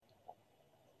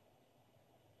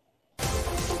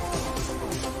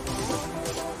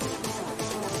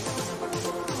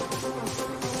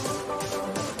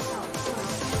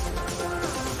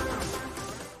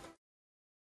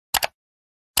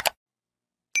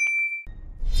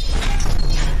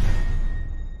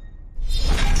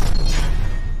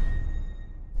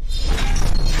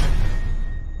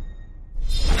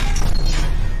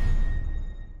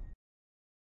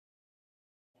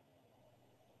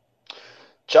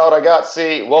Ciao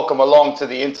ragazzi, welcome along to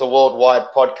the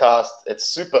Interworldwide podcast. It's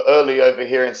super early over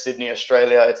here in Sydney,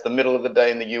 Australia. It's the middle of the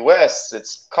day in the US.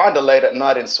 It's kind of late at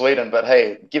night in Sweden, but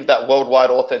hey, give that worldwide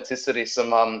authenticity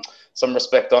some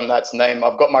respect on that's name.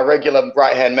 I've got my regular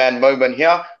right-hand man, Moman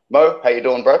here. Mo, how you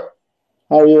doing, bro?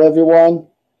 How are you, everyone?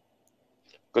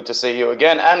 Good to see you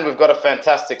again. And we've got a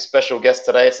fantastic special guest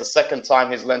today. It's the second time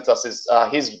he's lent us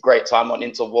his great time on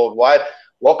Interworldwide.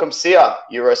 Welcome, Sia,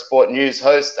 Eurosport News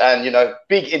host and,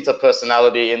 big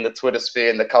interpersonality in the Twitter sphere,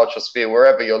 in the culture sphere,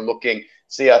 wherever you're looking.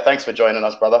 Sia, thanks for joining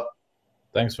us, brother.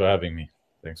 Thanks for having me.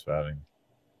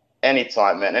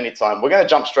 Anytime, man, anytime. We're going to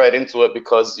jump straight into it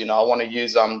because, I want to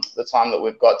use the time that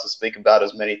we've got to speak about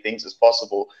as many things as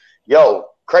possible. Yo,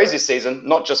 crazy season,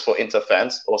 not just for Inter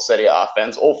fans or Serie A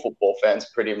fans, all football fans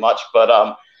pretty much.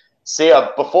 But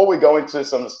Sia, before we go into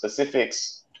some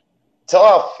specifics,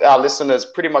 tell our listeners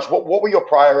pretty much what were your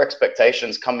prior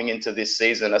expectations coming into this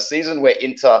season? A season where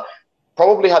Inter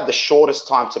probably had the shortest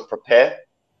time to prepare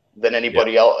than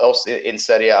anybody else in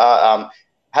Serie A.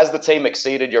 Has the team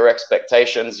exceeded your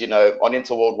expectations? On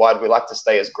Interworldwide, we like to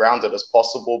stay as grounded as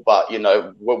possible, but,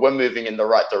 we're moving in the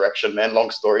right direction, man,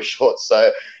 long story short.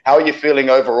 So how are you feeling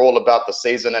overall about the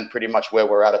season and pretty much where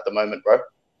we're at the moment, bro?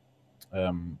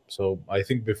 So I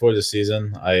think before the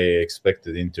season, I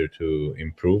expected Inter to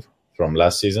improve from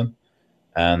last season.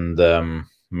 And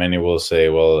many will say,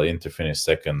 well, Inter finished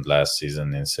second last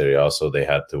season in Serie A, so they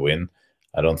had to win.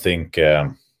 I don't think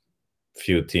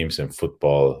few teams in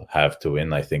football have to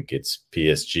win. I think it's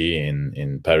PSG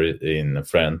in Paris, in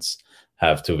France,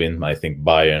 have to win. I think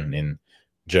Bayern in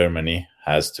Germany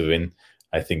has to win.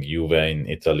 I think Juve in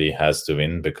Italy has to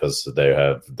win because they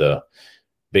have the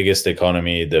biggest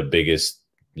economy, the biggest,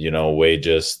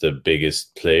 wages, the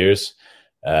biggest players.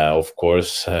 Of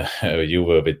course,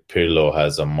 Juve with Pirlo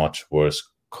has a much worse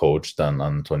coach than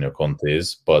Antonio Conte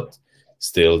is, but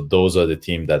still, those are the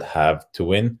teams that have to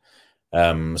win.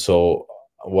 So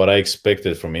what I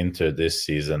expected from Inter this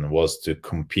season was to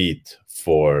compete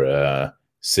for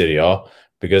Serie A,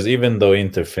 because even though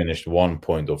Inter finished 1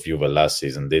 point of Juve last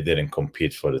season, they didn't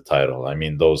compete for the title. I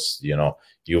mean, those,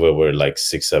 Juve were like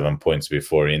 6-7 points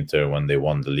before Inter when they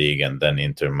won the league, and then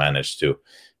Inter managed to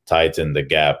tighten the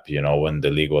gap, when the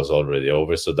league was already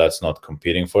over. So that's not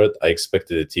competing for it. I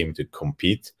expected the team to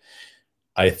compete.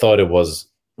 I thought it was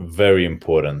very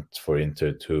important for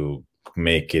Inter to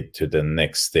make it to the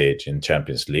next stage in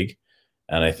Champions League.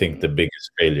 And I think the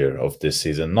biggest failure of this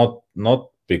season,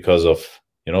 not because of,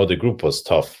 the group was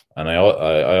tough. And I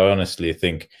honestly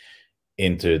think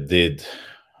Inter did,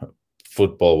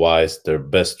 football-wise, their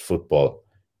best football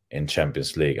in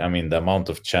Champions League. I mean, the amount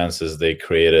of chances they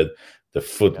created, the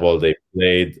football they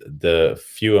played, the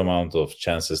few amount of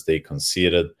chances they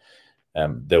conceded.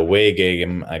 The away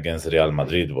game against Real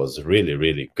Madrid was really,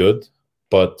 really good,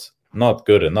 but not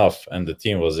good enough, and the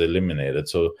team was eliminated.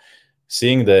 So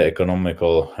seeing the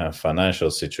economical and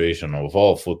financial situation of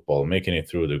all football, making it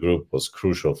through the group was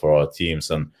crucial for our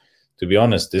teams. And to be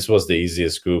honest, this was the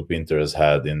easiest group Inter has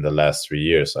had in the last 3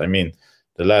 years. I mean,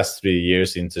 the last 3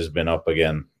 years, Inter's been up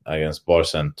again against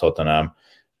Barca and Tottenham,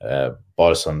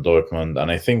 Barca and Dortmund,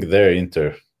 and I think their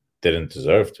Inter didn't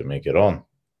deserve to make it on,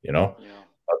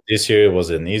 But this year it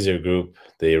was an easier group.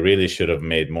 They really should have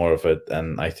made more of it,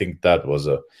 and I think that was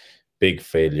a big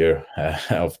failure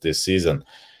of this season.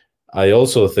 I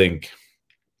also think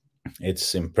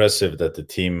it's impressive that the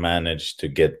team managed to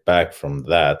get back from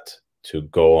that to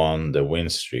go on the win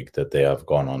streak that they have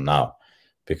gone on now,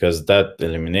 because that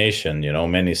elimination,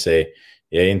 many say,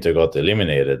 yeah, Inter got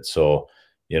eliminated, so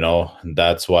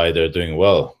that's why they're doing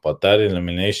well. But that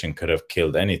elimination could have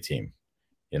killed any team.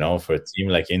 For a team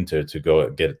like Inter to go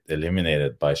get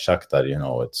eliminated by Shakhtar,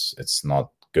 it's not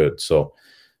good. So,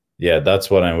 yeah, that's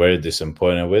what I'm very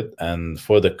disappointed with. And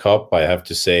for the cup, I have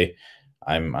to say,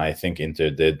 I think Inter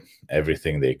did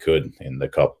everything they could in the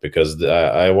cup, because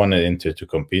I wanted Inter to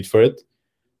compete for it.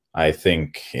 I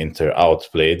think Inter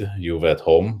outplayed Juve at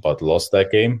home, but lost that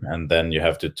game. And then you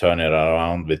have to turn it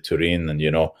around with Turin, and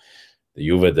the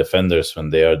Juve defenders, when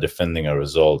they are defending a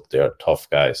result, they are tough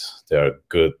guys. They are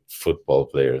good football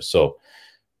players. So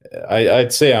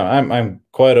I'd say I'm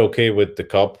quite okay with the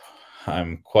cup.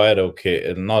 I'm quite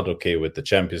okay, not okay with the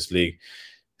Champions League,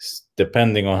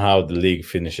 depending on how the league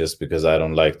finishes, because I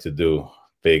don't like to do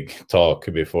big talk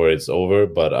before it's over.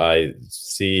 But I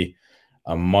see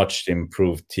a much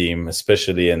improved team,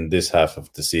 especially in this half of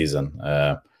the season,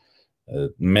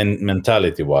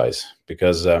 mentality-wise,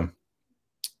 because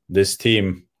this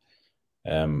team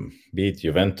beat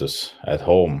Juventus at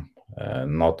home,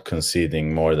 not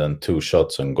conceding more than 2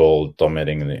 shots on goal,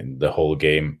 dominating the whole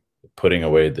game, putting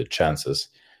away the chances.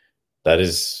 That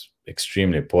is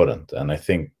extremely important. And I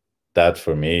think that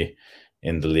for me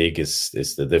in the league is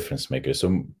the difference maker.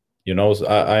 So,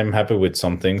 I'm happy with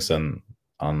some things and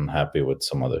unhappy with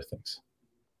some other things.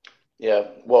 Yeah,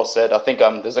 well said. I think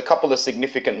there's a couple of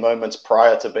significant moments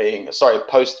post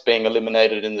being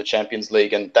eliminated in the Champions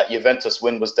League, and that Juventus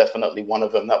win was definitely one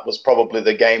of them. That was probably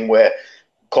the game where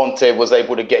Conte was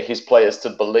able to get his players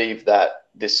to believe that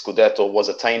this Scudetto was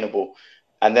attainable.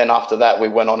 And then after that, we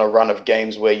went on a run of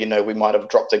games where, we might have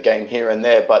dropped a game here and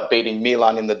there, but beating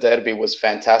Milan in the derby was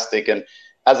fantastic. And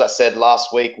as I said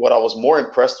last week, what I was more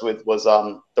impressed with was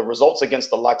the results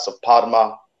against the likes of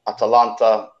Parma,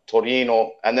 Atalanta,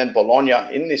 Torino, and then Bologna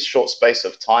in this short space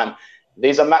of time.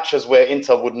 These are matches where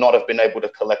Inter would not have been able to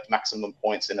collect maximum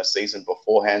points in a season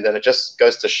beforehand. And it just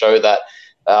goes to show that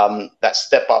that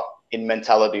step up in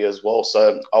mentality as well.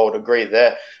 So I would agree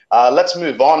there. Let's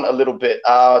move on a little bit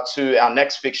to our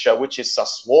next fixture, which is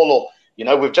Sassuolo.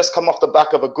 We've just come off the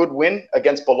back of a good win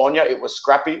against Bologna. It was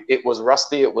scrappy, it was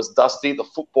rusty, it was dusty, the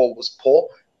football was poor.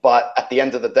 But at the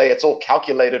end of the day, it's all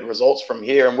calculated results from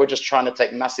here, and we're just trying to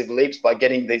take massive leaps by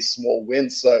getting these small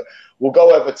wins. So we'll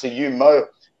go over to you, Mo.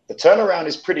 The turnaround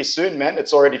is pretty soon, man.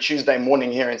 It's already Tuesday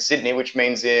morning here in Sydney, which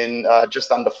means in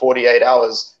just under 48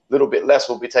 hours, a little bit less,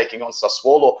 we'll be taking on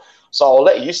Sassuolo. So I'll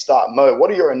let you start, Mo. What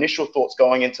are your initial thoughts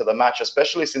going into the match,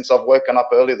 especially since I've woken up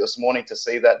early this morning to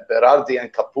see that Berardi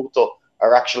and Caputo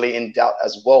are actually in doubt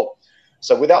as well?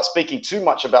 So without speaking too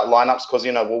much about lineups, because,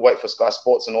 we'll wait for Sky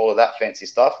Sports and all of that fancy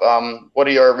stuff, what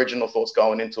are your original thoughts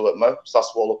going into it, Mo?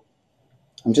 Sassuolo.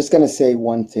 I'm just going to say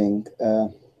one thing.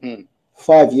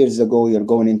 5 years ago, you're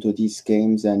going into these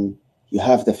games and you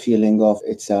have the feeling of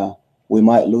we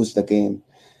might lose the game.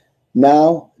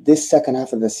 Now, this second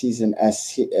half of the season, as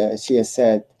she has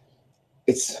said,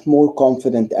 it's more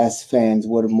confident as fans.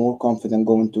 We're more confident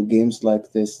going to games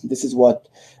like this. This is what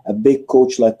a big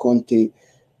coach like Conte,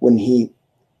 when he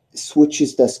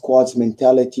switches the squad's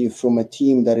mentality from a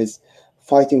team that is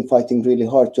fighting really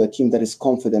hard to a team that is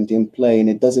confident in play. And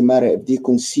it doesn't matter if they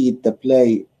concede the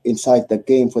play inside the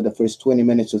game for the first 20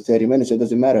 minutes or 30 minutes, it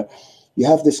doesn't matter. You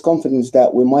have this confidence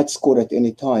that we might score at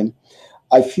any time.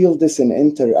 I feel this in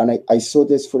Inter, and I saw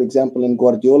this, for example, in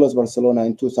Guardiola's Barcelona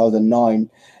in 2009,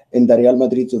 in the Real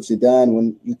Madrid of Zidane,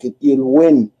 when you'll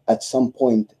win at some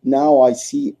point. Now I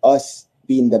see us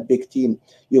being the big team.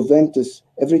 Juventus,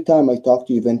 every time I talk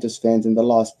to Juventus fans in the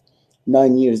last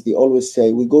 9 years, they always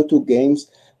say, we go to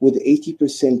games with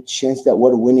 80% chance that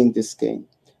we're winning this game.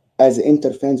 As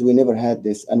Inter fans, we never had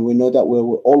this, and we know that we're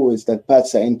always that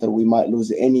Pazza Inter, we might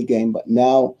lose any game, but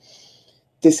now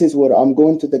this is where I'm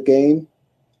going to the game.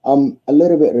 I'm a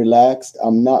little bit relaxed.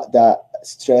 I'm not that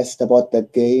stressed about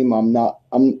that game. I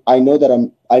know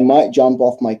that I might jump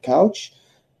off my couch,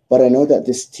 but I know that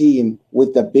this team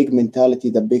with the big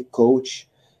mentality, the big coach,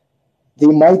 they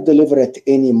might deliver at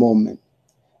any moment.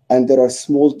 And there are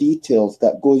small details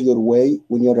that go your way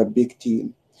when you're a big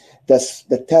team. That's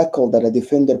the tackle that a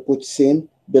defender puts in,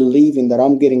 believing that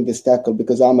I'm getting this tackle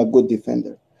because I'm a good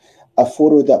defender. A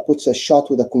forward that puts a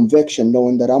shot with a conviction,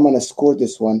 knowing that I'm going to score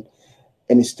this one,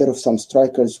 and instead of some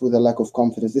strikers with a lack of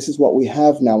confidence. This is what we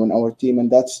have now in our team,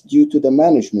 and that's due to the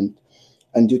management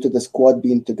and due to the squad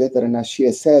being together. And as she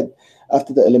has said,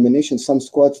 after the elimination, some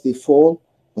squads, they fall,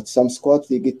 but some squads,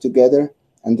 they get together,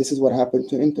 and this is what happened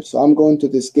to Inter. So I'm going to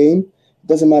this game. It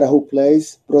doesn't matter who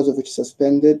plays. Brozovic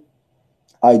suspended.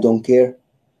 I don't care.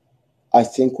 I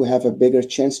think we have a bigger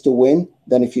chance to win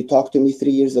than if you talked to me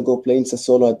 3 years ago playing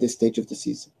Sassuolo at this stage of the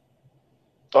season.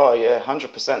 Oh, yeah,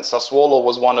 100%. Sassuolo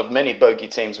was one of many bogey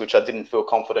teams which I didn't feel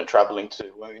confident traveling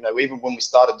to. Even when we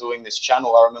started doing this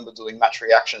channel, I remember doing match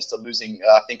reactions to losing,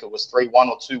 I think it was 3-1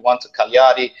 or 2-1 to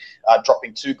Cagliari,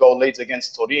 dropping 2-goal leads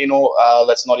against Torino.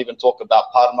 Let's not even talk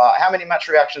about Parma. How many match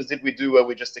reactions did we do where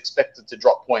we just expected to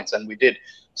drop points? And we did.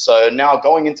 So now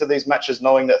going into these matches,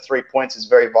 knowing that 3 points is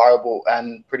very viable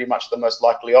and pretty much the most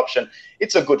likely option,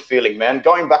 it's a good feeling, man.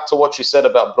 Going back to what you said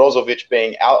about Brozovic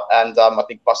being out, and I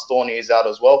think Bastoni is out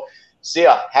as well.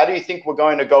 Sia, how do you think we're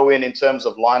going to go in terms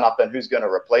of lineup and who's going to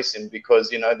replace him? Because,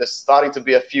 there's starting to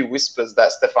be a few whispers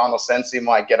that Stefano Sensi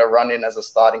might get a run in as a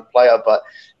starting player. But,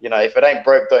 if it ain't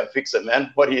broke, don't fix it,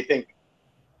 man. What do you think?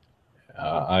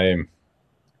 I'm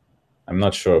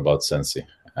not sure about Sensi.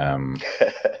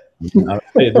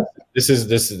 This is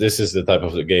the type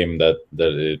of the game that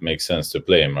it makes sense to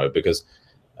play him, right? Because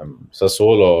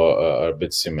Sassuolo are a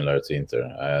bit similar to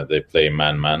Inter. They play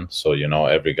man-man, so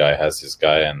every guy has his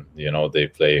guy, and they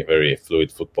play very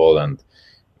fluid football. And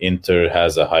Inter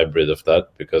has a hybrid of that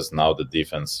because now the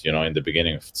defense, in the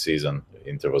beginning of the season,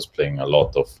 Inter was playing a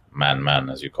lot of man-man,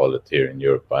 as you call it here in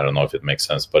Europe. I don't know if it makes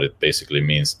sense, but it basically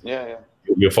means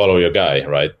you follow your guy,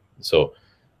 right? So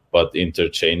but Inter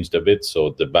changed a bit,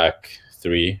 so the back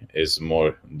three is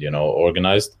more,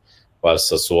 organized, while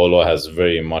Sassuolo has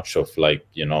very much of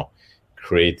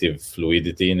creative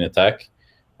fluidity in attack.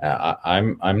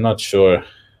 I'm not sure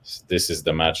this is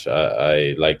the match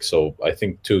I like. So I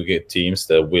think two teams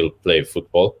that will play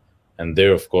football, and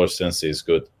there, of course, Sensi is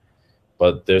good,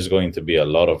 but there's going to be a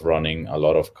lot of running, a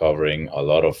lot of covering, a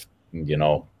lot of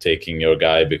taking your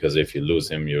guy, because if you lose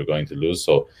him, you're going to lose.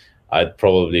 So I'd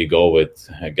probably go with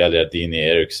Gagliardini,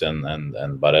 Eriksen,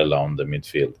 and Barella on the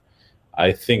midfield.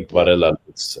 I think Barella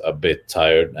looks a bit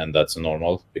tired, and that's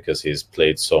normal because he's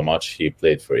played so much. He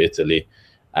played for Italy.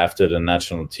 After the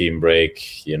national team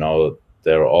break, Inter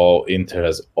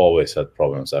has always had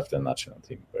problems after the national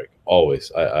team break.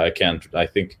 Always. I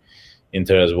think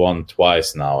Inter has won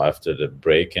twice now after the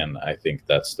break, and I think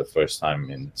that's the first time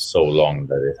in so long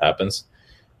that it happens.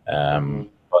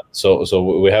 But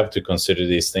so we have to consider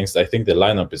these things. I think the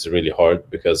lineup is really hard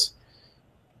because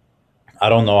I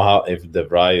don't know if De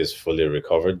Vrij is fully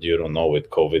recovered. You don't know with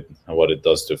COVID what it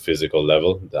does to physical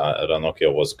level.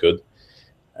 Ranocchia was good.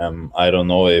 I don't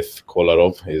know if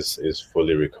Kolarov is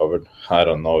fully recovered. I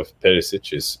don't know if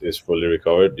Perisic is fully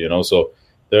recovered. So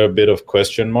there are a bit of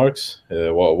question marks.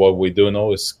 What we do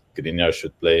know is Skriniar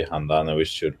should play, Handanovic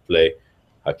should play,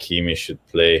 Hakimi should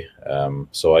play.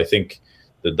 So I think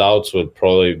the doubts will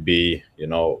probably be,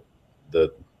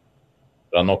 the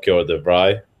Ranocchia or De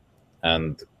Vrij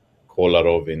and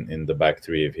Kolarov in the back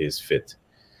three if he's fit.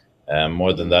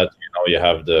 More than that, you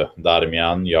have the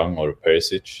Darmian, Young, or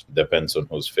Perisic. Depends on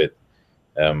who's fit.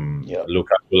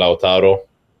 Lukaku, Lautaro,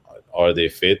 are they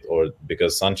fit? Or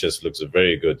because Sanchez looks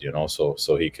very good,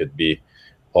 so he could be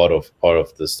part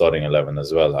of the starting 11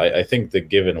 as well. I think the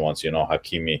given ones,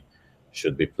 Hakimi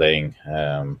should be playing.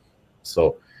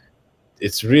 So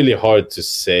it's really hard to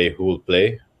say who will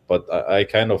play, but I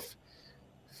kind of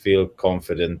feel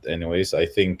confident anyways. I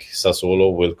think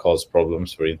Sassuolo will cause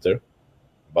problems for Inter,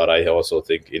 but I also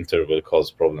think Inter will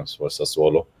cause problems for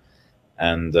Sassuolo.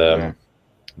 And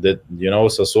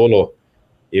Sassuolo,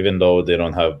 even though they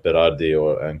don't have Berardi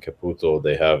and Caputo,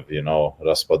 they have,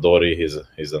 Raspadori,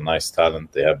 he's a nice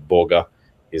talent. They have Boga,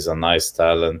 he's a nice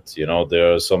talent.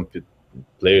 There are some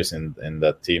players in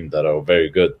that team that are very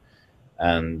good.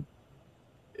 And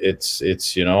it's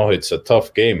a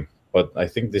tough game. But I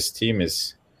think this team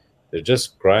they're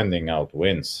just grinding out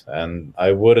wins. And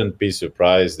I wouldn't be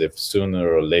surprised if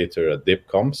sooner or later a dip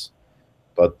comes.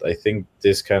 But I think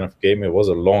this kind of game, it was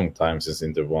a long time since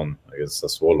Inter won against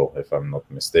Sassuolo, if I'm not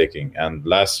mistaken. And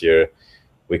last year,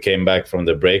 we came back from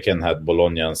the break and had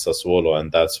Bologna and Sassuolo,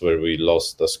 and that's where we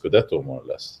lost the Scudetto, more or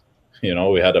less.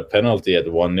 We had a penalty at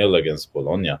 1-0 against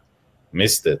Bologna,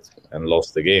 missed it, and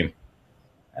lost the game.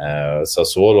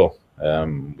 Sassuolo,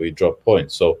 we dropped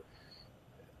points. So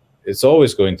it's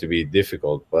always going to be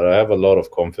difficult, but I have a lot of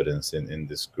confidence in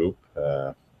this group.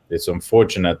 It's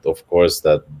unfortunate, of course,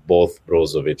 that both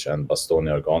Brozovic and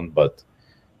Bastoni are gone, but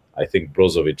I think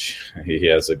Brozovic, he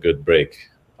has a good break,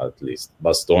 at least.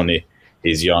 Bastoni,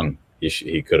 he's young.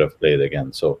 He could have played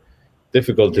again. So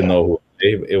difficult to know who.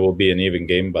 It will be an even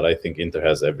game, but I think Inter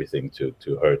has everything to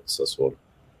hurt Sassuolo.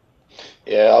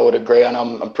 Yeah, I would agree, and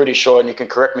I'm pretty sure, and you can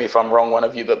correct me if I'm wrong, one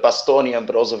of you, but Bastoni and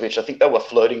Brozovic, I think they were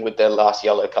flirting with their last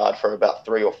yellow card for about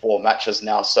 3 or 4 matches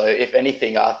now. So if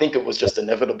anything, I think it was just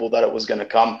inevitable that it was going to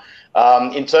come.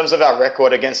 In terms of our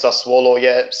record against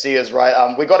Sassuolo, Sia's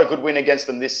right. We got a good win against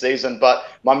them this season, but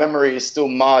my memory is still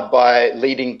marred by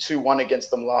leading 2-1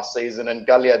 against them last season and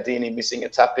Gagliardini missing a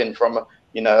tap-in from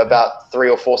about 3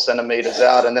 or 4 centimeters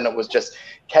out, and then it was just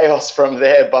chaos from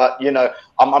there. But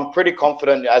I'm pretty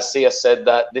confident, as Sia said,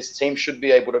 that this team should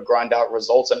be able to grind out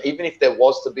results. And even if there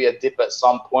was to be a dip at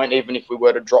some point, even if we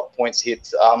were to drop points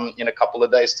hit in a couple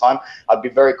of days' time, I'd be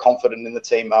very confident in the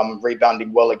team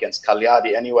rebounding well against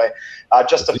Cagliari. Anyway,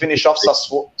 just to finish off,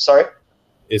 sorry.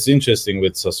 It's interesting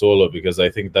with Sassuolo because I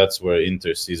think that's where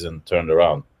Inter season turned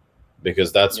around,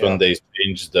 because that's when they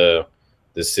changed the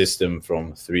system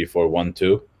from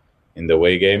 3-4-1-2 in the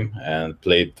away game and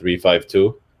played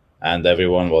 3-5-2, and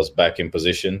everyone was back in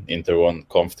position. Inter won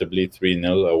comfortably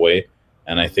 3-0 away,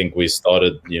 and I think we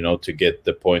started to get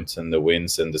the points and the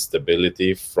wins and the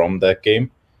stability from that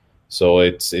game. So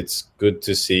it's good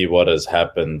to see what has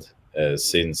happened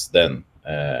since then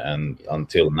and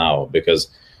until now, because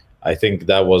I think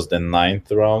that was the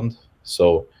 9th round,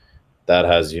 so that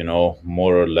has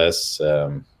more or less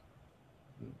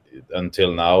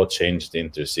until now changed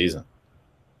Inter season.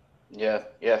 Yeah,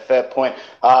 fair point.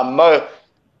 Mo,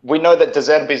 we know that De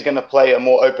Zerbi is going to play a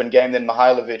more open game than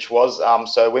Mihailovic was.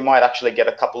 So we might actually get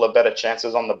a couple of better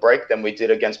chances on the break than we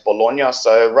did against Bologna.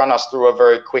 So run us through a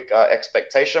very quick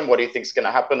expectation. What do you think is going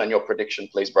to happen, and your prediction,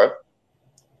 please, bro?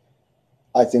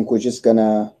 I think we're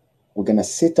gonna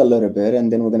sit a little bit,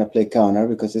 and then we're gonna play counter,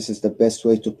 because this is the best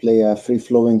way to play a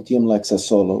free-flowing team like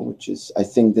Sassuolo, which is, I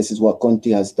think this is what Conte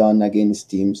has done against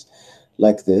teams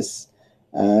like this.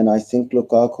 And I think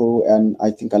Lukaku and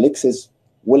I think Alexis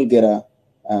will get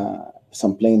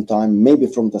some playing time, maybe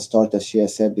from the start, as Shia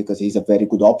said, because he's a very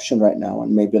good option right now,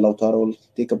 and maybe Lautaro will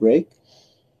take a break.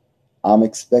 I'm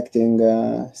expecting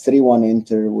 3-1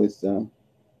 Inter with,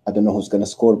 I don't know who's going to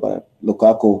score, but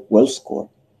Lukaku will score.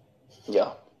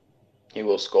 Yeah, he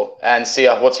will score. And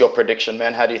Sia, what's your prediction,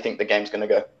 man? How do you think the game's going to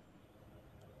go?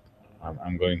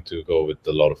 I'm going to go with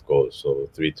a lot of goals, so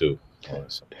 3-2.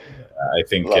 I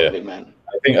think. Lovely, man.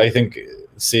 I think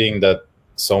seeing that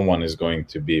someone is going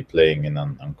to be playing in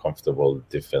an uncomfortable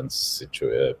defense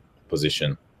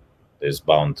position is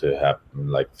bound to happen.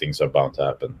 Like, things are bound to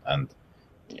happen, and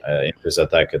Inter's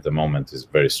attack at the moment is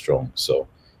very strong. So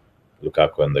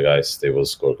Lukaku and the guys, they will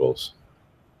score goals.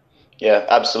 Yeah,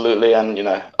 absolutely. And,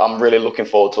 I'm really looking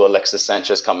forward to Alexis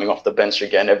Sanchez coming off the bench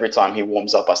again. Every time he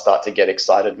warms up, I start to get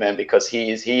excited, man, because he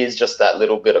is just that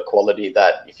little bit of quality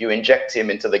that if you inject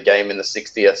him into the game in the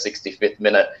 60th, 65th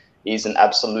minute, he's an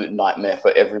absolute nightmare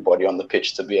for everybody on the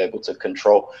pitch to be able to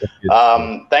control.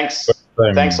 Thanks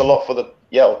a lot for the...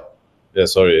 Yeah,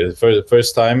 sorry. For the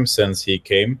first time since he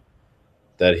came,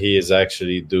 that he is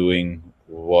actually doing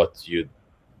what you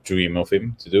dream of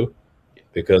him to do,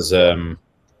 because...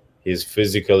 he's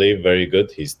physically very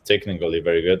good. He's technically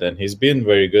very good, and he's been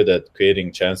very good at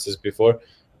creating chances before.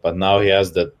 But now he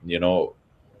has that,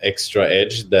 extra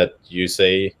edge that you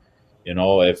say,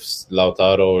 if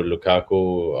Lautaro or Lukaku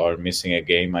are missing a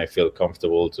game, I feel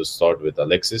comfortable to start with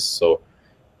Alexis. So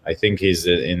I think he's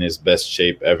in his best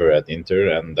shape ever at Inter,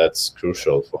 and that's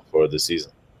crucial for the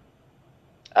season.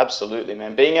 Absolutely,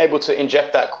 man. Being able to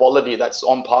inject that quality that's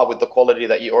on par with the quality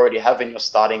that you already have in your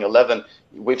starting 11,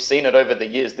 we've seen it over the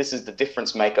years. This is the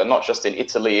difference maker, not just in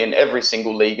Italy, in every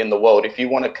single league in the world. If you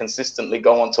want to consistently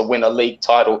go on to win a league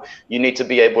title, you need to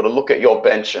be able to look at your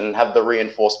bench and have the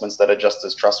reinforcements that are just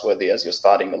as trustworthy as your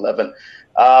starting 11.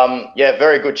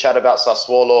 Very good chat about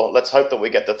Sassuolo. Let's hope that we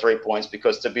get the 3 points,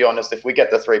 because, to be honest, if we get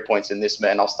the 3 points in this,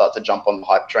 man, I'll start to jump on the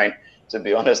hype train. To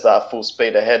be honest, full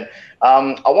speed ahead.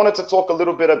 I wanted to talk a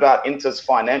little bit about Inter's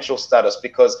financial status,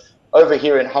 because over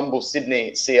here in humble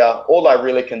Sydney, Sia, all I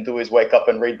really can do is wake up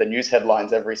and read the news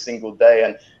headlines every single day.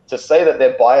 And to say that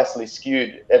they're biasly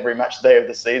skewed every match day of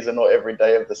the season or every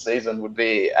day of the season would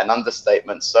be an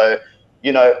understatement. So,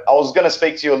 I was going to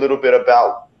speak to you a little bit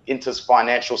about Inter's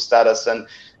financial status and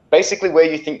basically where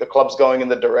you think the club's going in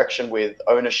the direction with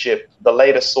ownership, the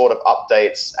latest sort of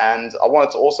updates. And I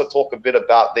wanted to also talk a bit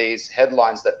about these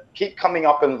headlines that keep coming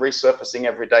up and resurfacing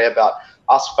every day about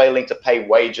us failing to pay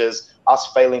wages,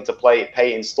 us failing to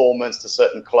pay installments to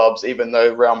certain clubs, even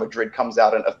though Real Madrid comes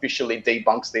out and officially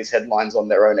debunks these headlines on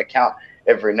their own account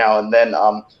every now and then.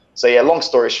 Long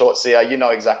story short, Sia, you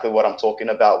know exactly what I'm talking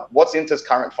about. What's Inter's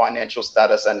current financial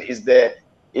status, and is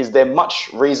there much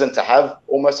reason to have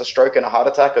almost a stroke and a heart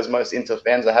attack, as most Inter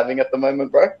fans are having at the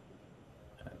moment, bro?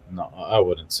 No, I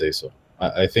wouldn't say so.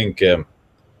 I think,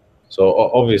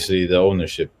 so obviously the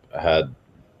ownership had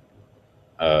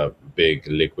a big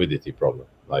liquidity problem,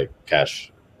 like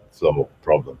cash flow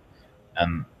problem.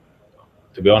 And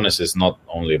to be honest, it's not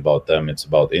only about them, it's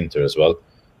about Inter as well.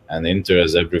 And Inter,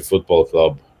 as every football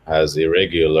club, has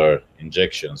irregular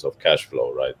injections of cash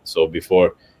flow, right? So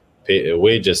before...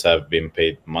 wages have been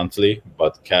paid monthly,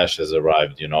 but cash has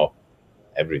arrived,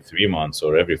 every 3 months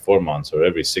or every 4 months or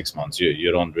every 6 months.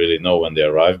 You don't really know when they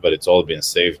arrive, but it's all been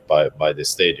saved by the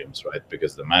stadiums, right?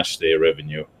 Because the match day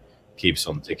revenue keeps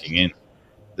on ticking in.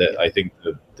 I think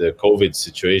the COVID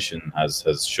situation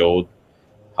has showed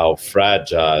how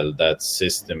fragile that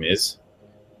system is,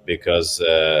 because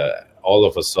all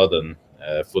of a sudden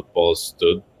football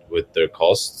stood with their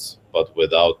costs, but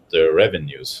without their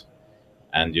revenues.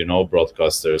 And,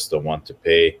 broadcasters don't want to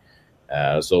pay.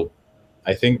 So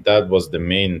I think that was the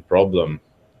main problem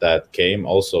that came.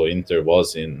 Also, Inter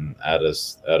was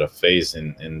at a phase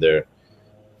in their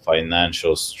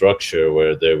financial structure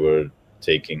where they were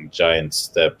taking giant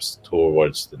steps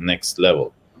towards the next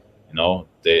level.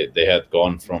 They had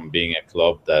gone from being a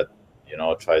club that,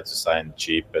 tried to sign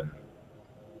cheap and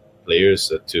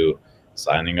players to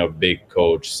signing a big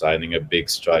coach, signing a big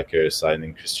striker,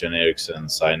 signing Christian Eriksen,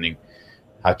 signing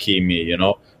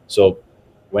Hakimi, So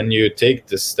when you take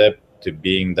the step to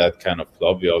being that kind of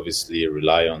club, you obviously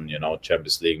rely on,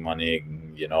 Champions League money,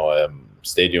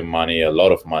 stadium money, a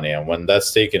lot of money, and when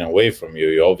that's taken away from you,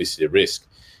 you obviously risk.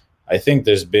 I think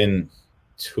there's been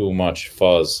too much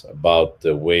fuzz about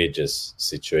the wages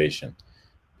situation,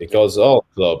 because all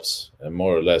clubs,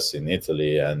 more or less in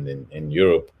Italy and in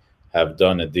Europe, have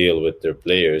done a deal with their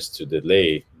players to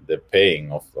delay the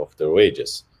paying of their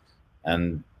wages.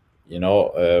 And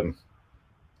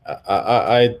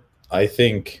I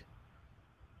think,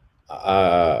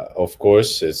 of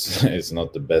course, it's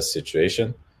not the best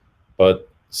situation, but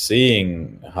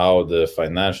seeing how the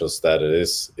financial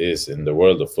status is in the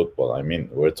world of football, I mean,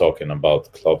 we're talking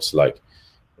about clubs like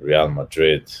Real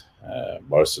Madrid,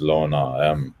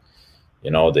 Barcelona,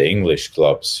 the English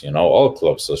clubs, all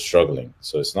clubs are struggling.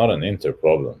 So it's not an Inter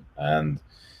problem. And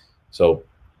so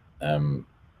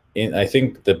I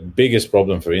think the biggest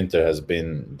problem for Inter has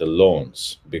been the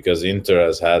loans, because Inter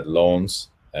has had loans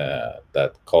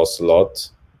that cost a lot,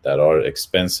 that are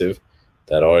expensive,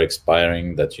 that are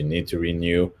expiring, that you need to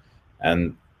renew.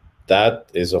 And that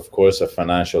is, of course, a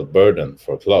financial burden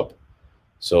for club.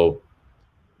 So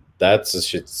that's a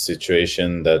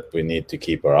situation that we need to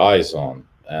keep our eyes on.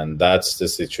 And that's the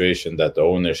situation that the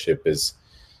ownership is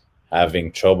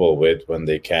having trouble with when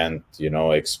they can't,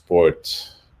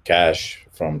 export cash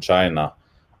from China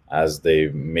as they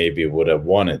maybe would have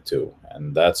wanted to.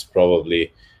 And that's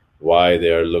probably why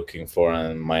they are looking for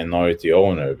a minority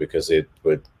owner, because it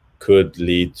could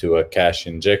lead to a cash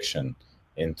injection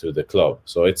into the club.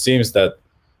 So it seems that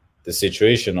the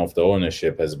situation of the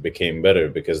ownership has become better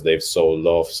because they've sold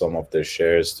off some of their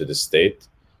shares to the state.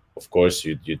 Of course,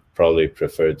 you'd probably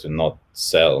prefer to not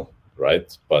sell,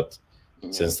 right? But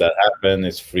since that happened,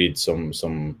 it's freed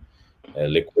some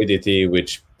liquidity,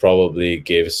 which probably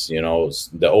gives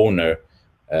the owner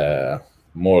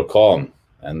more calm,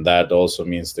 and that also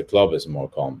means the club is more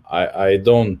calm. I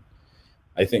think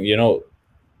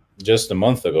just a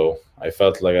month ago I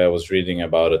felt like I was reading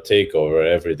about a takeover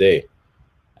every day,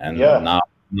 and now I'm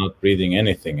not reading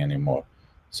anything anymore.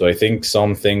 So I think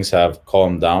some things have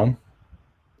calmed down,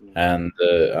 and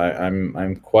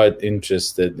I'm quite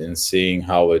interested in seeing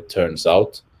how it turns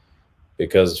out,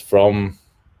 because from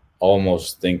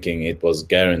almost thinking it was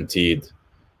guaranteed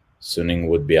Suning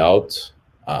would be out,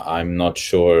 I'm not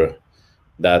sure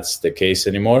that's the case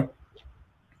anymore.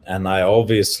 And I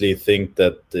obviously think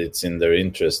that it's in their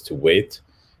interest to wait,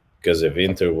 because if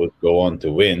Inter would go on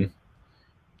to win,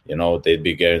 they'd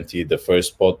be guaranteed the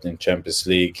first spot in Champions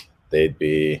League. They'd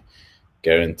be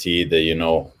guaranteed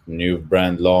the new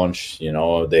brand launch.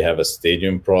 They have a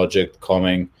stadium project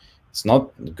coming. It's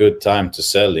not a good time to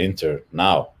sell Inter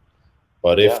now,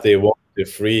 but if they want to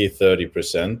free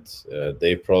 30%,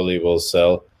 they probably will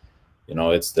sell.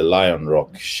 It's the Lion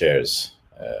Rock shares,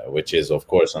 which is of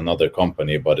course another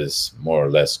company, but is more or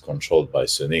less controlled by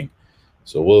Suning.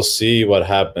 So we'll see what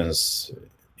happens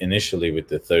initially with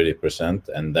the 30%,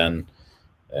 and then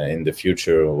in the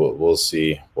future we'll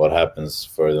see what happens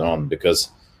further on,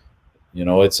 because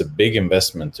it's a big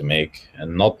investment to make,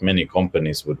 and not many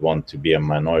companies would want to be a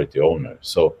minority owner.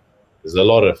 So there's a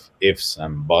lot of ifs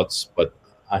and buts, but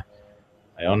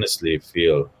I honestly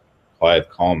feel quite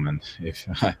calm, and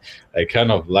I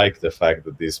kind of like the fact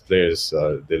that these players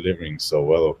are delivering so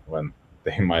well when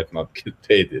they might not get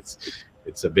paid.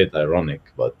 It's a bit ironic,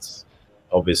 but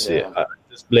obviously I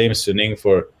just blame Suning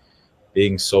for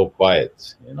being so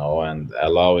quiet, and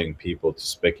allowing people to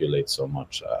speculate so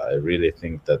much. I really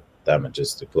think that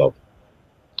damages the club.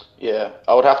 Yeah,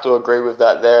 I would have to agree with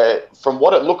that there. From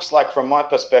what it looks like from my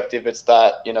perspective, it's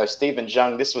that, Steven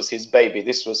Zhang, this was his baby.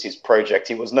 This was his project.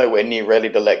 He was nowhere near ready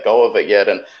to let go of it yet.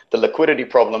 And the liquidity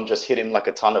problem just hit him like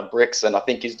a ton of bricks. And I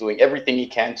think he's doing everything he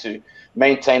can to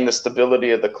maintain the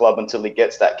stability of the club until he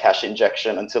gets that cash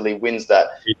injection, until he wins that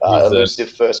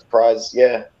elusive first prize.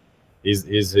 Yeah.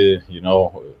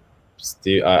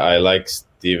 Steve, I like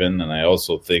Steven, and I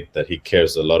also think that he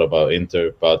cares a lot about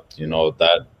Inter, but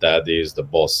that daddy is the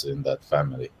boss in that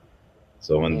family.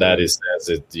 So when daddy says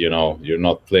it, you're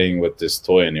not playing with this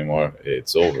toy anymore,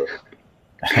 it's over.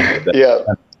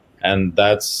 And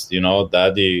that's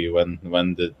daddy, when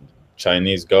the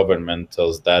Chinese government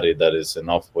tells daddy that it's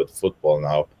enough with football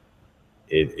now,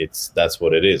 that's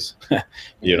what it is.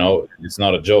 It's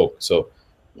not a joke. So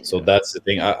that's the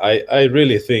thing. I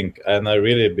really think, and I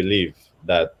really believe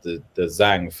that the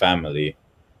Zhang family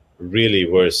really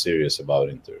were serious about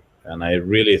Inter. And I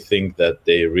really think that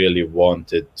they really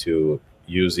wanted to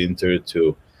use Inter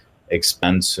to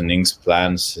expand Suning's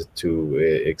plans, to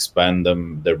expand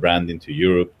their brand into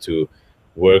Europe, to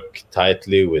work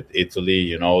tightly with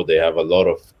Italy. They have a lot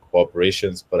of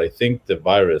cooperations, but I think the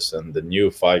virus and the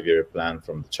new 5-year plan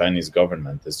from the Chinese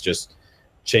government has just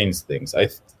changed things.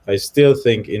 I still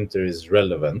think Inter is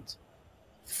relevant,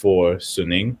 for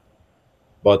Suning,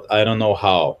 but I don't know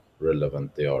how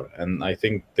relevant they are. And I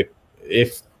think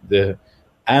if the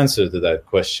answer to that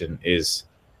question is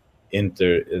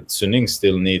Suning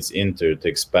still needs Inter to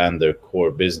expand their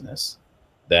core business,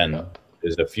 then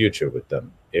there's a future with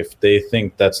them. If they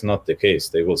think that's not the case,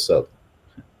 they will sell.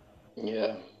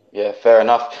 Yeah, fair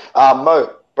enough.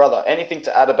 Mo, brother, anything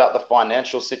to add about the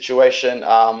financial situation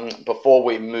before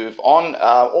we move on?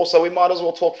 Also, we might as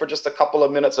well talk for just a couple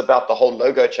of minutes about the whole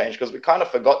logo change, because we kind of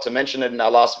forgot to mention it in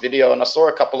our last video, and I saw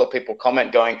a couple of people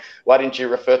comment going, why didn't you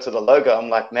refer to the logo? I'm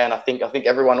like, man, I think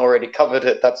everyone already covered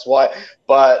it, that's why.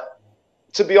 But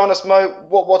to be honest, Mo,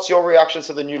 what's your reaction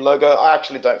to the new logo? I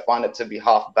actually don't find it to be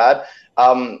half bad.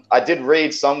 I did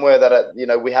read somewhere that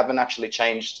we haven't actually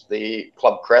changed the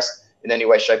club crest in any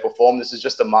way, shape, or form. This is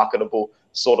just a marketable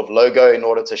sort of logo in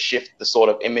order to shift the sort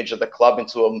of image of the club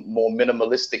into a more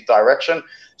minimalistic direction.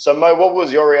 So, Mo, what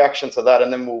was your reaction to that?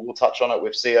 And then we'll touch on it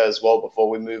with Sia as well before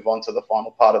we move on to the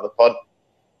final part of the pod.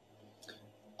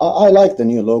 I like the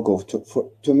new logo.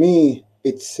 To me,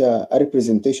 it's a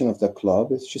representation of the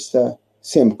club. It's just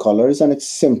same colors, and it's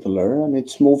simpler, and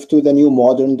it's moved to the new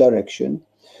modern direction.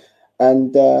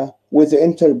 And with the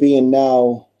Inter being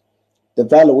now, the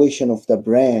valuation of the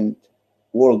brand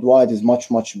worldwide is much,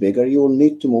 much bigger. You will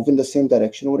need to move in the same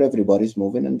direction where everybody's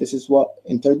moving, and this is what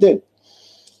Inter did.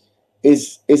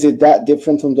 Is it that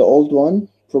different from the old one?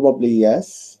 Probably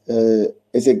yes.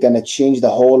 Is it going to change the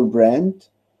whole brand?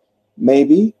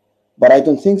 Maybe, but I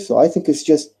don't think so. I think it's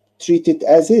just treat it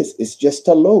as is. It's just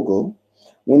a logo.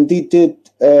 When they did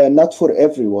Not For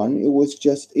Everyone, it was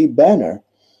just a banner.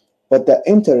 But the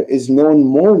Inter is known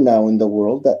more now in the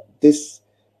world that this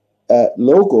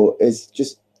logo is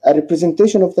just a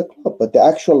representation of the club, but the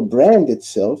actual brand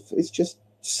itself is just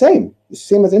same. It's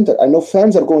same as Inter. I know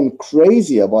fans are going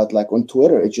crazy about, like, on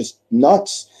Twitter. It's just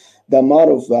nuts, the amount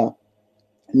of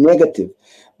negative.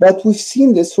 But we've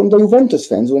seen this from the Juventus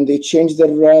fans when they changed their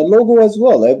logo as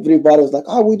well. Everybody was like,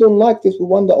 we don't like this. We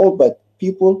want the old. But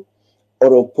people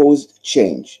are opposed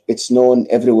change. It's known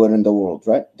everywhere in the world,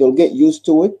 right? They'll get used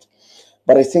to it.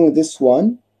 But I think this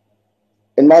one,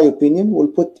 in my opinion, will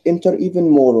put Inter even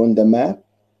more on the map,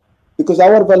 because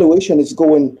our valuation is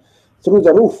going through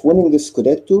the roof, winning the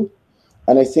Scudetto.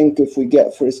 And I think if we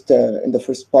get first in the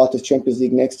first part of Champions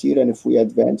League next year, and if we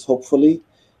advance, hopefully,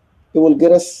 it will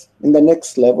get us in the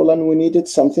next level, and we needed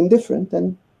something different.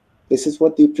 And this is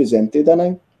what they presented.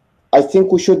 And I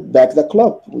think we should back the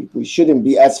club. We shouldn't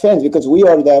be, as fans, because we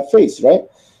are the face, right?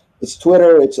 It's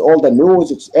Twitter, it's all the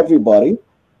news, it's everybody.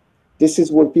 This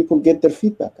is where people get their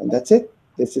feedback, and that's it.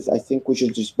 I think we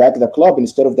should just back the club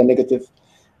instead of the negative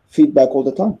feedback all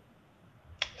the time.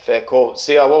 Fair call.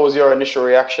 Sia, what was your initial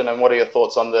reaction, and what are your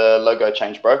thoughts on the logo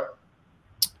change, bro?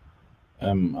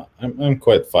 I'm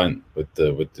quite fine with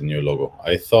the new logo.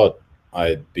 I thought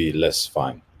I'd be less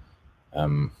fine.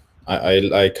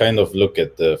 I kind of look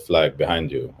at the flag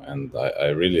behind you, and I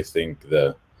really think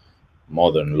the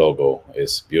modern logo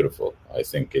is beautiful. I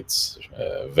think it's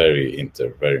very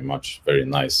Inter, very much, very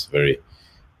nice, very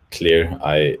clear.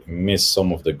 I miss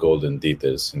some of the golden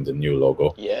details in the new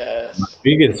logo. Yes. My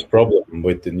biggest problem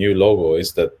with the new logo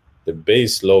is that the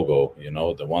base logo,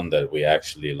 the one that we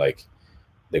actually like,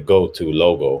 the go-to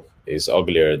logo, is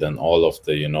uglier than all of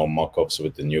the mock-ups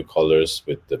with the new colors,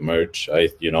 with the merch.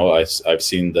 I've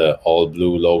seen the all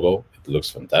blue logo. It looks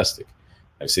fantastic.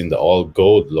 I've seen the all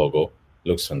gold logo.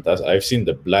 Looks fantastic. I've seen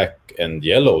the black and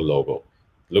yellow logo.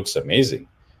 Looks amazing.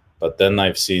 But then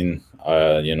I've seen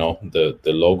the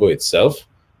logo itself,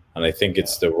 and I think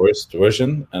it's the worst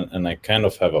version, and I kind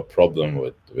of have a problem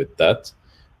with that.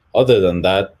 Other than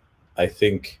that, I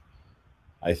think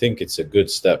it's a good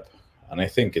step, and I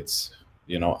think it's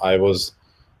I was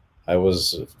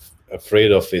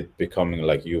afraid of it becoming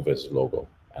like Juve's logo,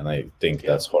 and I think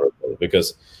that's horrible,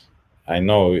 because I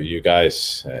know you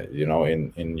guys,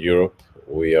 in Europe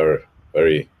we are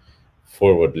very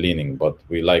forward-leaning, but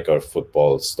we like our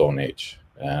football Stone Age.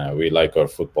 We like our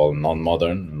football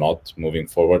non-modern, not moving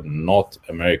forward, not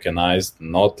Americanized,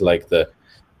 not like the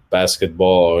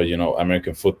basketball or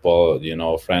American football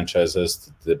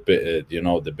franchises,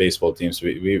 the baseball teams.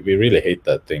 We really hate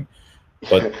that thing.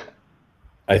 But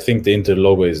I think the Inter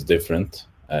logo is different.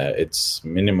 It's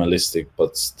minimalistic,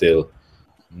 but still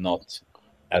not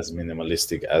as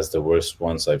minimalistic as the worst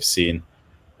ones I've seen.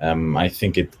 I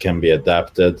think it can be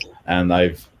adapted, and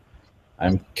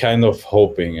I'm kind of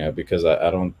hoping, because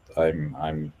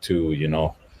I'm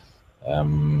too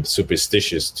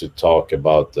superstitious to talk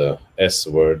about the S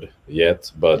word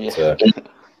yet, but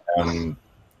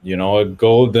a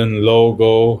golden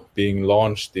logo being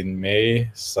launched in May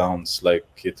sounds like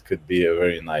it could be a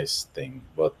very nice thing,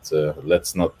 but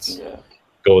let's not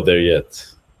go there yet.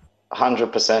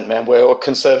 100%, man. We're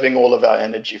conserving all of our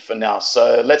energy for now.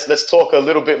 So let's talk a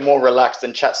little bit more relaxed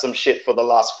and chat some shit for the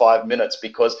last 5 minutes,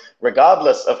 because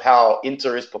regardless of how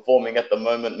Inter is performing at the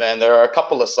moment, man, there are a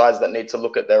couple of sides that need to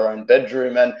look at their own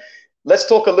bedroom. And let's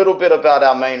talk a little bit about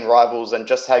our main rivals and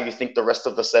just how you think the rest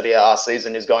of the Serie A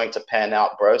season is going to pan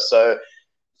out, bro. So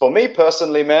for me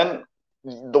personally, man,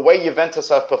 the way Juventus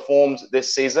have performed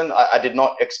this season, I did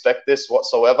not expect this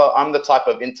whatsoever. I'm the type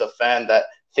of Inter fan that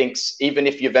thinks even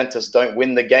if Juventus don't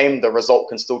win the game, the result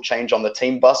can still change on the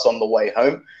team bus on the way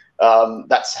home.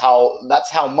 That's how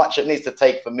much it needs to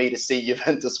take for me to see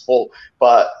Juventus fall.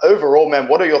 But overall, man,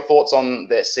 what are your thoughts on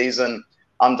their season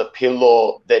under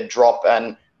Pirlo, their drop,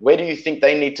 and where do you think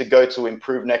they need to go to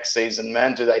improve next season,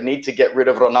 man? Do they need to get rid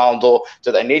of Ronaldo?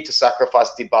 Do they need to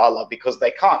sacrifice Dybala? Because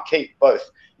they can't keep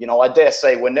both. I dare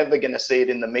say we're never going to see it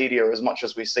in the media as much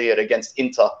as we see it against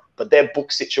Inter, but their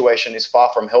book situation is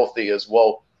far from healthy as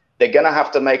well. They're going to have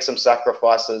to make some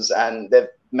sacrifices, and they've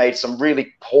made some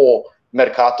really poor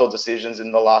Mercato decisions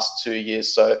in the last 2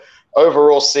 years. So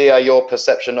overall, Sia, your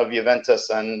perception of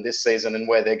Juventus and this season and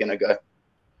where they're going to go?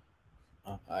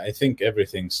 I think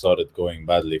everything started going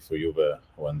badly for Juve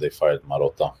when they fired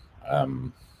Marotta.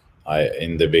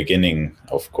 In the beginning,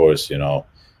 of course,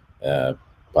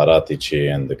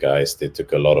 Paratici and the guys, they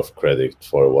took a lot of credit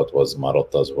for what was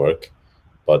Marotta's work.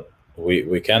 But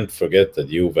we can't forget that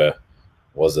Juve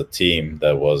was a team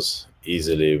that was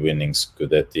easily winning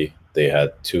Scudetti. They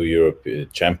had 2 European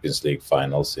Champions League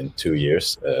finals in 2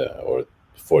 years or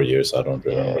 4 years. I don't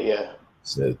remember. Yeah.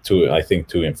 So 2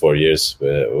 in 4 years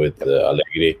with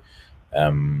Allegri.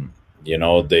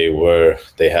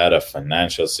 They had a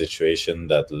financial situation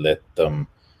that let them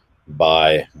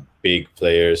buy big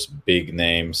players, big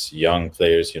names, young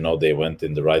players. They went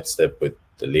in the right step with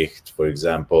De Ligt, for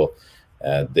example.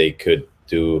 They could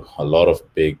do a lot of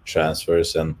big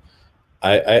transfers, and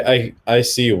I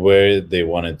see where they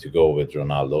wanted to go with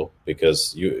Ronaldo,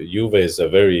 because Juve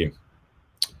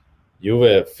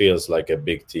feels like a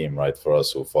big team, right, for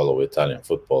us who follow Italian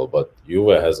football. But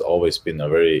Juve has always been a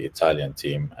very Italian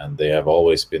team, and they have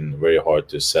always been very hard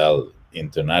to sell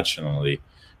internationally,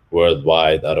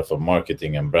 worldwide, out of a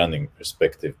marketing and branding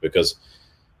perspective, because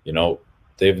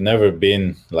they've never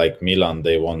been like Milan.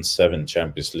 They won 7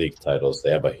 Champions League titles.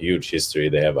 They have a huge history.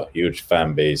 They have a huge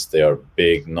fan base. They are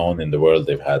big, known in the world.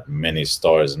 They've had many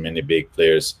stars, many big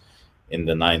players in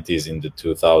the 90s, in the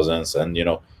 2000s. And,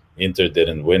 Inter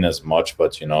didn't win as much,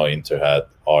 but, Inter had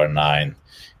R9.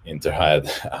 Inter had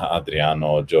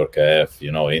Adriano, Djorkaeff.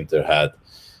 Inter had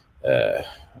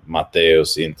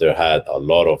Matteus. Inter had a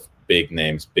lot of big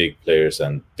names, big players,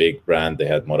 and big brand. They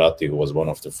had Moratti, who was one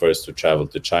of the first to travel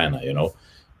to China.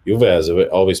 Juve has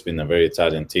always been a very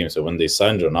Italian team. So when they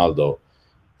signed Ronaldo,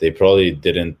 they probably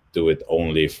didn't do it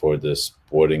only for the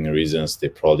sporting reasons. They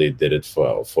probably did it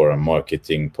for a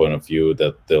marketing point of view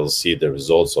that they'll see the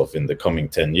results of in the coming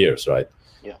 10 years, right?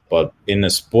 Yeah. But in a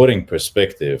sporting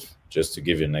perspective, just to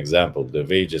give you an example, the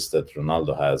wages that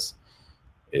Ronaldo has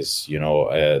is,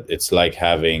 it's like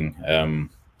having...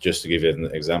 just to give you an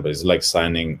example, it's like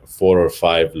signing 4 or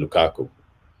 5 Lukaku.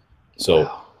 So,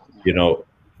 wow.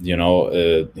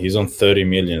 He's on 30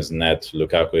 million net.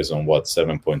 Lukaku is on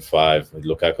 7.5.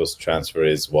 Lukaku's transfer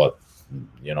is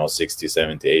 60,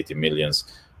 70, 80 millions.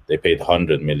 They paid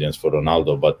 100 millions for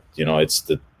Ronaldo, but it's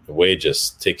the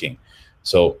wages ticking.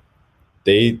 So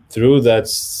they threw that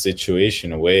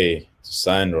situation away to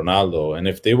sign Ronaldo. And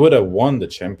if they would have won the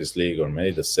Champions League or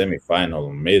made a semi-final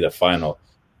or made a final,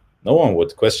 no one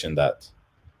would question that.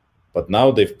 But now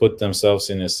they've put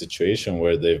themselves in a situation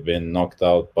where they've been knocked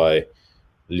out by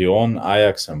Lyon,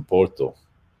 Ajax, and Porto.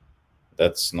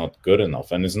 That's not good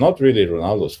enough. And it's not really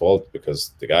Ronaldo's fault,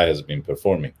 because the guy has been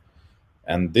performing.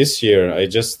 And this year, I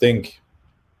just think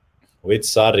with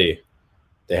Sarri,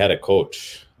 they had a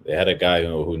coach. They had a guy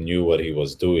who knew what he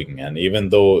was doing. And even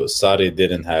though Sarri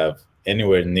didn't have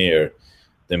anywhere near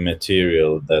the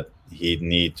material that he'd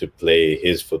need to play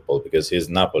his football, because his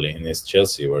Napoli and his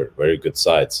Chelsea were very good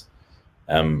sides.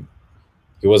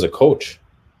 He was a coach.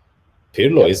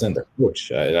 Pirlo isn't a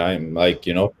coach. I'm like,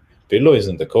 Pirlo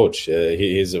isn't a coach.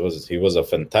 He was a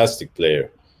fantastic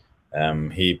player.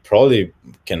 He probably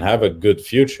can have a good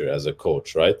future as a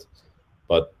coach, right?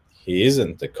 But he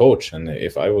isn't a coach. And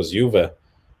if I was Juve,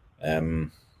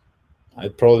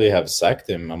 I'd probably have sacked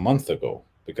him a month ago,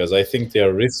 because I think they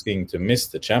are risking to miss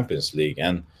the Champions League.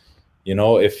 And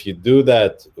if you do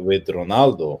that with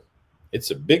Ronaldo,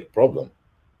 it's a big problem.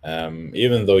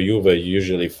 Even though Juve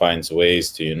usually finds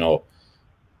ways to,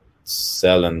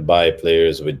 sell and buy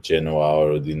players with Genoa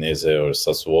or Udinese or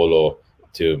Sassuolo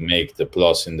to make the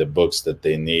plus in the books that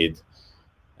they need.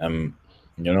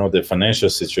 The financial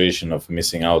situation of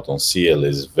missing out on CL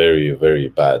is very, very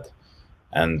bad.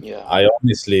 And I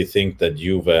honestly think that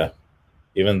Juve,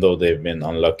 even though they've been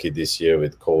unlucky this year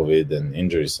with COVID and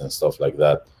injuries and stuff like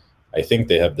that, I think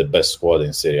they have the best squad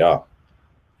in Serie A.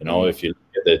 If you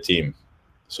look at their team,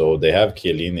 so they have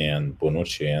Chiellini and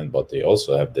Bonucci, but they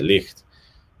also have De Ligt.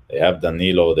 They have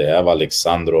Danilo, they have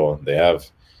Alexandro, they have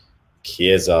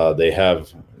Chiesa, they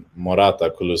have Morata,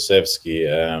 Kulusevski,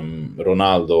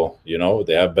 Ronaldo,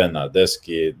 they have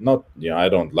Bernardeschi. Not, I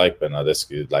don't like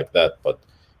Bernardeschi like that, but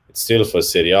it's still for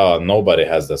Serie A, nobody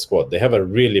has that squad. They have a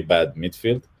really bad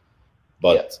midfield,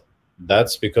 but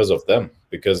that's because of them,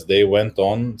 because they went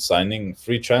on signing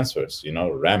free transfers,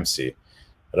 Ramsey,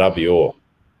 Rabiot.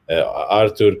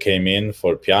 Arthur came in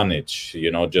for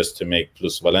Pjanic, just to make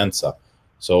plusvalenza.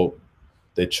 So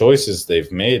the choices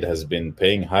they've made has been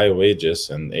paying high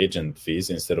wages and agent fees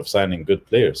instead of signing good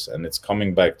players, and it's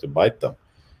coming back to bite them.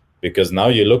 Because now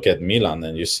you look at Milan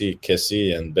and you see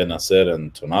Kessie and Benacer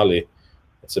and Tonali,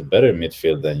 it's a better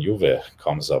midfield than Juve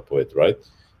comes up with, right?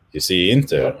 You see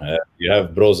Inter, you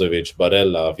have Brozovic,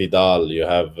 Barella, Vidal, you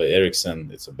have Eriksen,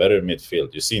 it's a better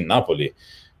midfield. You see Napoli,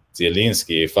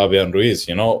 Zielinski, Fabian Ruiz,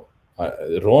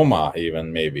 Roma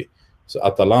even maybe. So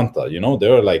Atalanta,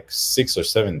 there are like 6 or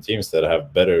 7 teams that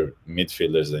have better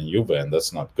midfielders than Juve, and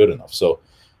that's not good enough. So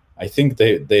I think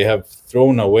they have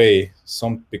thrown away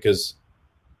some, because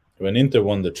when Inter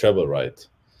won the treble, right,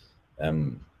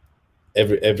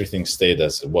 everything stayed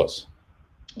as it was.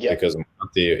 Yeah. Because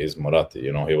Moratti is Moratti,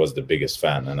 he was the biggest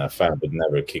fan, and a fan would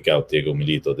never kick out Diego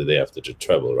Milito the day after the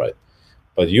treble, right?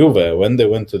 But Juve, when they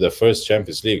went to the first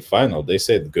Champions League final, they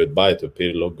said goodbye to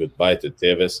Pirlo, goodbye to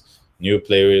Tevez, new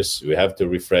players, we have to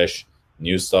refresh,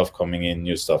 new stuff coming in,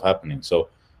 new stuff happening. So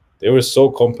they were so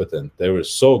competent, they were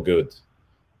so good.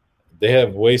 They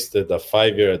have wasted a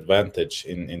 5-year advantage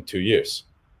in 2 years.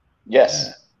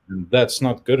 Yes. And that's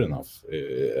not good enough.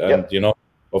 And,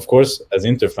 of course, as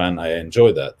Inter fan, I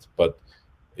enjoy that. But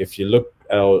if you look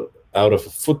out of a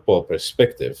football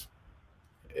perspective,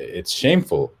 it's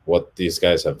shameful what these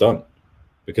guys have done,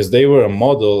 because they were a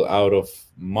model out of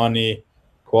money,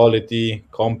 quality,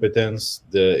 competence,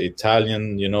 the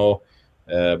Italian,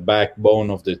 backbone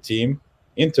of the team.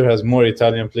 Inter has more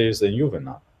Italian players than Juve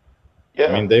now. Yeah.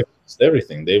 I mean, they've lost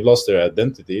everything. They've lost their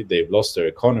identity. They've lost their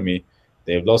economy.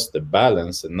 They've lost the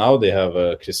balance. And now they have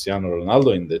Cristiano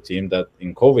Ronaldo in the team that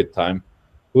in COVID time,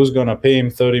 who's going to pay him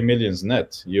 30 millions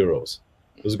net euros?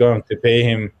 Who's going to pay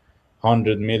him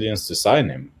 100 millions to sign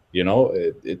him?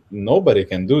 Nobody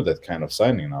can do that kind of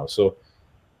signing now. So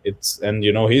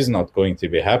he's not going to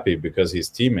be happy because his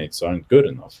teammates aren't good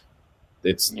enough.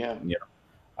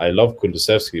 I love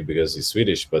Kulusevski because he's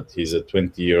Swedish, but he's a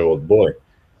 20-year-old boy.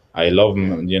 I love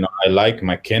him, I like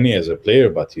McKennie as a player,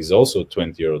 but he's also a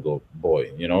 20-year-old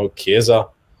boy. Chiesa,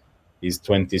 he's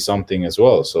 20-something as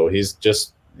well. So he's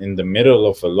just in the middle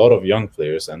of a lot of young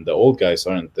players, and the old guys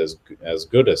aren't as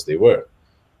good as they were.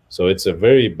 So it's a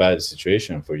very bad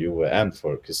situation for Juve and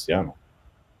for Cristiano.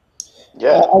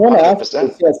 Yeah, I want to ask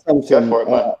you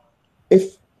something.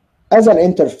 If, as an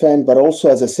Inter fan, but also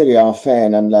as a Serie A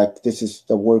fan, and this is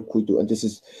the work we do, and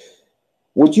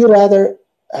would you rather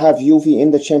have Juve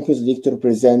in the Champions League to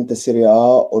represent the Serie A,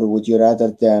 or would you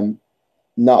rather them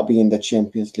not be in the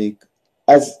Champions League?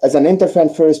 As an Inter fan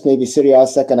first, maybe Serie A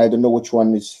second. I don't know which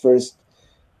one is first,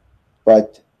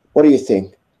 but what do you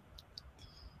think?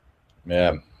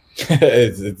 Yeah,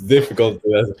 it's difficult.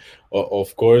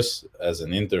 Of course, as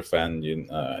an Inter fan,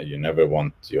 you never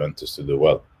want Juventus to do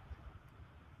well.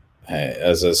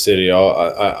 As a Serie A,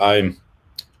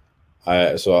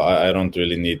 I don't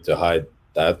really need to hide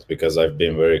that, because I've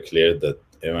been very clear that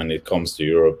when it comes to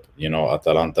Europe,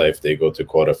 Atalanta, if they go to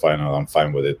quarterfinal, I'm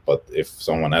fine with it. But if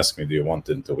someone asks me, do you want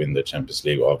them to win the Champions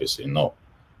League? Obviously, no.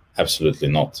 Absolutely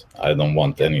not. I don't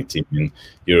want any team in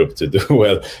Europe to do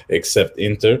well except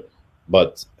Inter.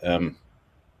 But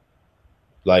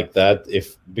like that,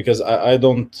 because I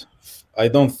don't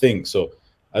think so.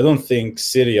 I don't think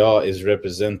Serie A is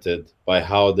represented by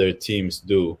how their teams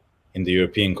do in the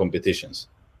European competitions.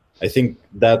 I think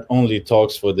that only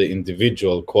talks for the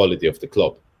individual quality of the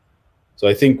club. So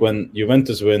I think when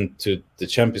Juventus went to the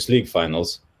Champions League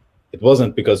finals, it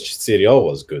wasn't because Serie A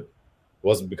was good. It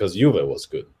wasn't because Juve was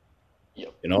good.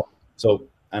 Yep. So,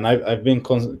 and I've been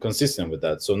consistent with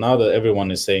that. So now that everyone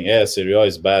is saying, Serie A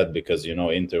is bad because,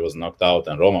 Inter was knocked out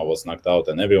and Roma was knocked out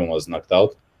and everyone was knocked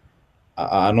out,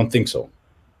 I don't think so.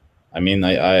 I mean,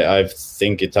 I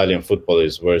think Italian football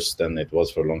is worse than it was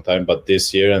for a long time, but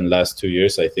this year and last 2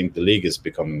 years, I think the league is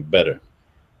becoming better.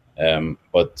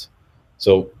 But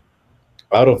so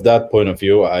out of that point of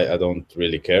view, I don't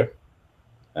really care.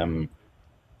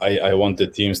 I want the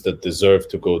teams that deserve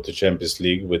to go to Champions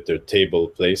League with their table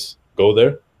place go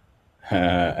there,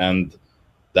 and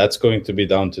that's going to be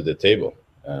down to the table.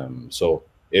 So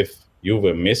if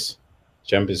Juve miss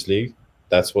Champions League,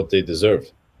 that's what they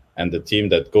deserve. And the team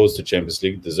that goes to Champions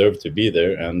League deserve to be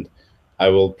there. And I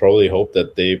will probably hope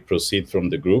that they proceed from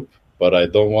the group, but I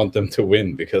don't want them to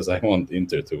win because I want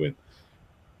Inter to win.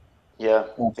 Yeah,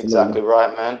 exactly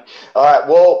right, man. All right,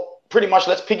 well, pretty much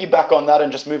let's piggyback on that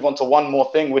and just move on to one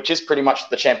more thing, which is pretty much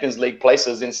the Champions League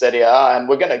places in Serie A. And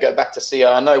we're going to go back to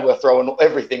Sia. I know we're throwing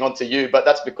everything onto you, but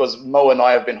that's because Mo and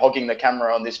I have been hogging the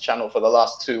camera on this channel for the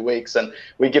last 2 weeks, and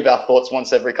we give our thoughts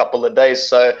once every couple of days.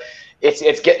 So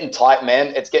it's getting tight, man.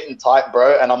 It's getting tight,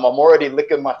 bro. And I'm already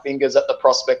licking my fingers at the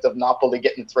prospect of Napoli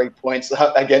getting 3 points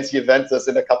against Juventus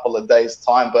in a couple of days'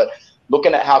 time. But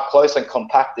looking at how close and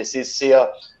compact this is,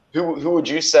 Sia, who would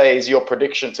you say is your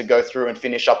prediction to go through and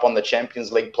finish up on the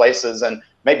Champions League places, and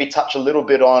maybe touch a little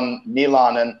bit on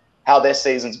Milan and how their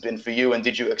season's been for you? And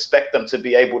did you expect them to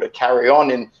be able to carry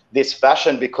on in this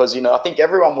fashion? Because, I think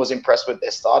everyone was impressed with their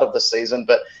start of the season,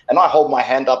 and I hold my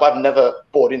hand up. I've never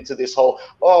bought into this whole,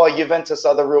 Juventus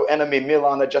are the real enemy,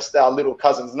 Milan are just our little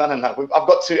cousins. No. I've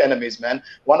got 2 enemies, man.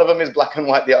 One of them is black and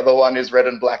white. The other one is red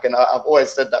and black. And I've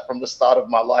always said that from the start of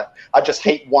my life. I just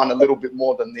hate one a little bit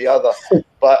more than the other.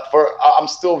 But I'm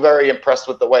still very impressed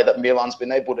with the way that Milan's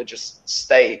been able to just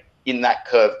stay in that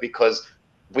curve, because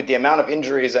with the amount of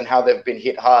injuries and how they've been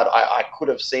hit hard, I could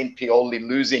have seen Pioli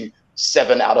losing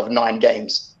 7 out of 9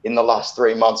 games in the last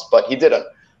 3 months, but he didn't.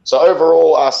 So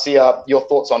overall, Sia, your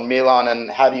thoughts on Milan,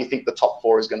 and how do you think the top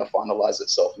 4 is going to finalize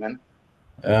itself, man?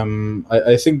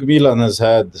 I think Milan has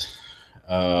had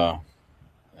a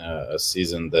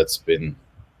season that's been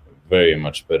very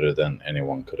much better than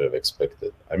anyone could have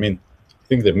expected. I mean, I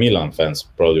think the Milan fans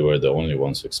probably were the only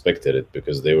ones who expected it,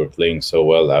 because they were playing so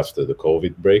well after the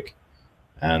COVID break.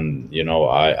 And,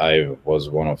 I was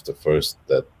one of the first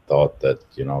that thought that,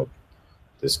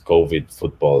 this COVID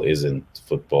football isn't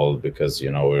football, because,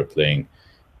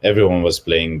 everyone was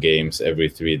playing games every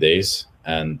 3 days.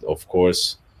 And of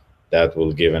course, that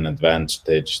will give an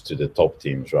advantage to the top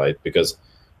teams, right? Because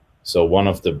so one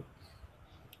of the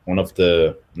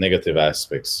negative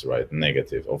aspects,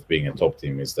 negative of being a top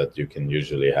team, is that you can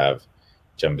usually have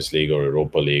Champions League or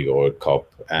Europa League or Cup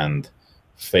and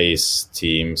face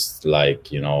teams like,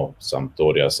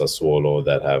 Sampdoria, Sassuolo,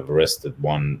 that have rested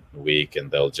 1 week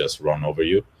and they'll just run over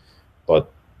you.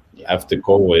 But after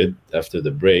COVID, after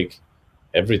the break,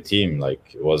 every team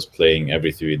was playing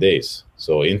every 3 days.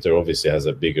 So Inter obviously has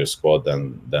a bigger squad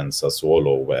than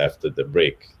Sassuolo after the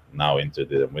break. Now Inter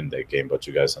didn't win their game, but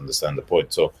you guys understand the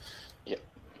point. So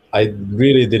I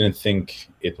really didn't think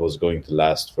it was going to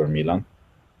last for Milan.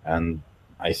 And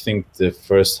I think the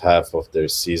first half of their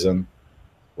season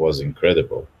was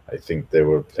incredible. I think they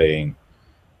were playing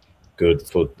good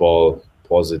football,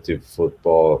 positive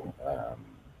football.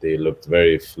 They looked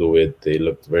very fluid. They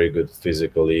looked very good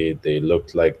physically. They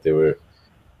looked like they were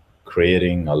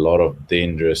creating a lot of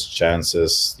dangerous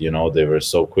chances. They were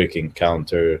so quick in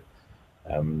counter.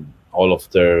 All of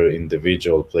their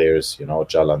individual players,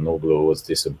 Çalhanoğlu was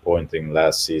disappointing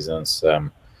last season's.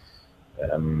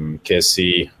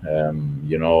 Kessie,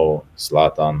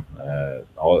 Zlatan,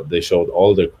 they showed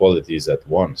all their qualities at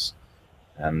once.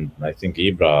 And I think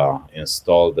Ibra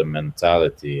installed the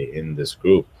mentality in this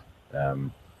group.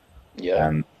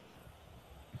 And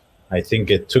I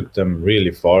think it took them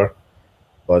really far,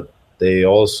 but they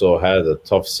also had a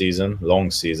tough season, long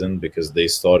season, because they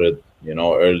started,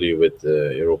 early with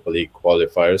the Europa League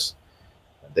qualifiers.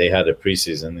 They had a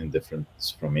preseason in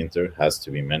difference from Inter, has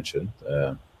to be mentioned.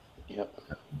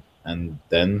 And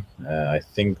then I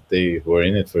think they were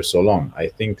in it for so long. I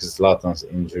think Zlatan's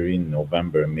injury in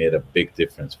November made a big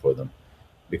difference for them,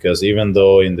 because even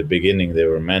though in the beginning they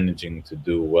were managing to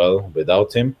do well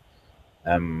without him,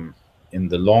 in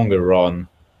the longer run,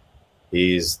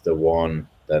 he's the one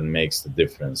that makes the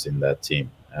difference in that team.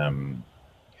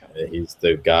 He's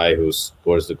the guy who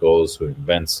scores the goals, who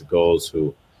invents the goals,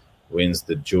 who wins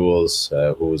the duels,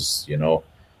 who's,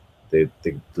 the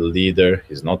leader.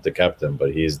 He's not the captain,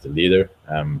 but he's the leader.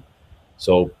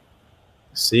 So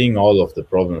seeing all of the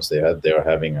problems they had, they are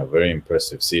having a very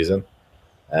impressive season.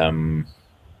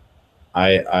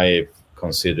 I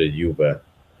consider Juve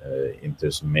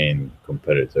Inter's main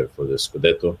competitor for the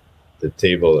Scudetto. The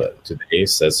table today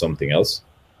says something else.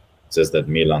 It says that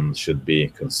Milan should be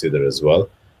considered as well.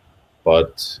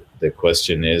 But the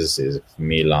question is if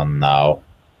Milan now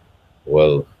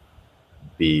will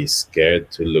be scared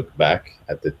to look back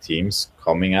at the teams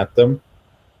coming at them,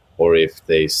 or if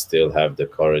they still have the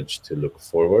courage to look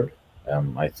forward.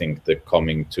 I think the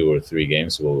coming 2 or 3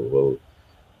 games will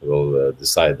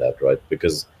decide that, right?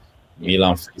 Because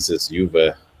Milan faces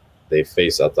Juve, they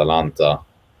face Atalanta,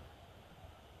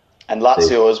 and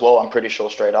Lazio as well. I'm pretty sure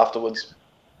straight afterwards.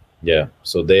 Yeah,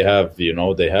 so they have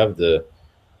the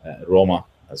Roma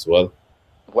as well.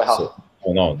 Wow.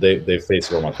 So, they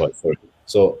face Roma twice. Sorry.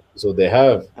 So they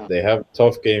have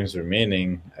tough games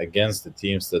remaining against the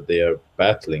teams that they are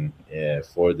battling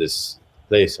for this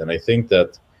place, and I think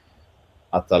that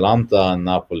Atalanta and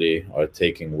Napoli are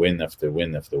taking win after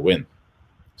win after win.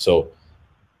 So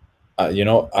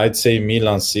I'd say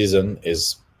Milan's season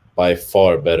is by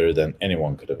far better than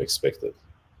anyone could have expected.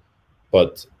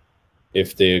 But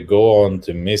if they go on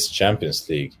to miss Champions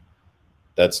League,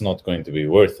 that's not going to be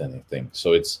worth anything.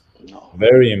 So it's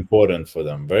very important for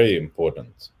them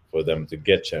to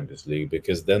get Champions League,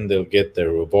 because then they'll get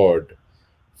their reward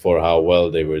for how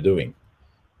well they were doing.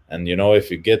 And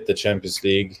if you get the Champions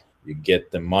League, you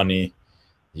get the money,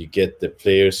 you get the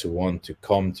players who want to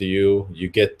come to you, you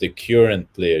get the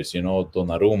current players,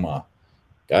 Donnarumma,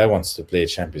 guy wants to play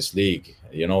Champions League,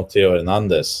 Theo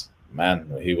Hernandez, man,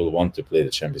 he will want to play the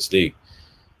Champions League.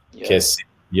 Yeah.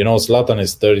 Zlatan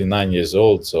is 39 years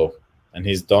old, and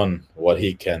he's done what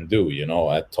he can do,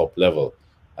 at top level.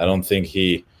 I don't think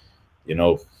he,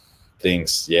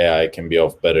 thinks, I can be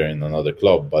off better in another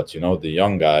club. But, the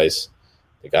young guys,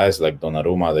 the guys like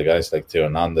Donnarumma, the guys like Theo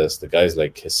Hernandez, the guys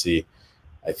like Kessie,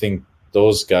 I think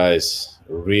those guys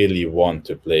really want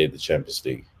to play the Champions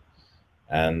League.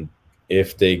 And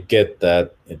if they get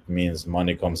that, it means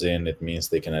money comes in, it means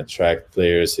they can attract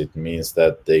players, it means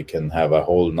that they can have a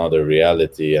whole nother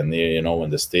reality. And, when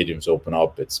the stadiums open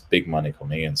up, it's big money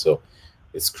coming in. So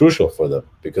it's crucial for them,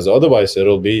 because otherwise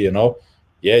it'll be,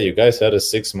 you guys had a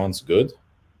 6 months good,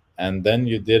 and then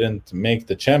you didn't make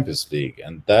the Champions League.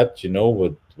 And that,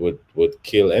 would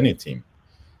kill any team.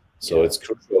 So it's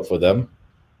crucial for them.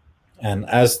 And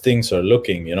as things are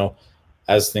looking,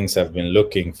 as things have been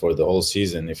looking for the whole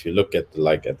season, if you look at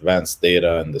advanced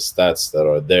data and the stats that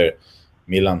are there,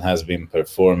 Milan has been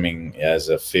performing as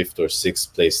a 5th or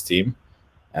 6th place team,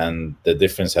 and the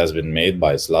difference has been made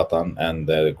by Zlatan and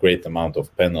the great amount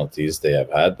of penalties they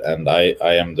have had. And I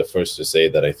am the first to say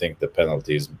that I think the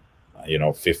penalties,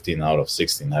 15 out of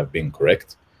 16 have been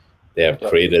correct. They have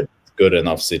created good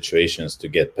enough situations to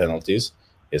get penalties.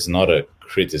 It's not a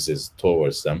criticism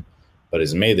towards them, but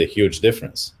it's made a huge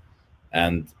difference.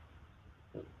 And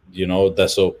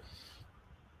that's so.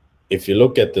 If you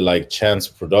look at the chance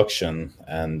production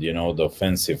and the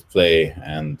offensive play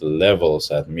and the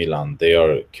levels at Milan, they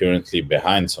are currently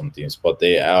behind some teams, but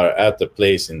they are at the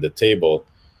place in the table,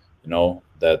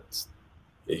 that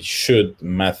it should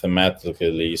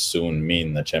mathematically soon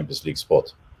mean a Champions League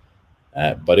spot.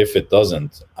 But if it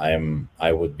doesn't,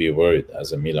 I would be worried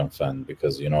as a Milan fan,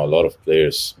 because a lot of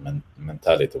players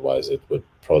mentality-wise, it would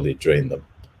probably drain them.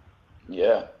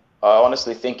 Yeah, I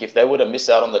honestly think if they were to miss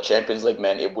out on the Champions League,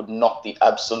 man, it would knock the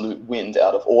absolute wind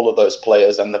out of all of those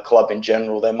players and the club in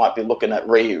general. They might be looking at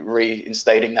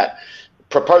reinstating that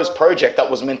proposed project that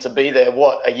was meant to be there,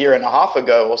 a year and a half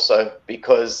ago or so.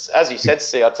 Because, as you said,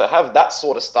 Sia, to have that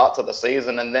sort of start to the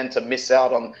season and then to miss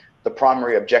out on the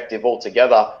primary objective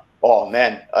altogether, oh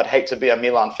man, I'd hate to be a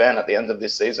Milan fan at the end of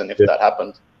this season if that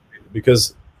happened.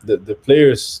 Because the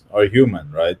players are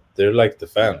human, right? They're like the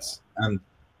fans. And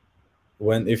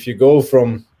if you go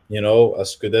from, a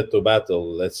Scudetto battle,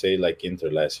 let's say like Inter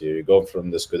last year, you go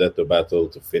from the Scudetto battle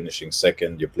to finishing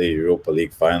second, you play Europa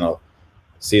League final,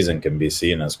 season can be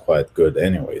seen as quite good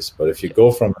anyways. But if you go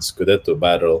from a Scudetto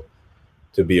battle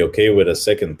to be okay with a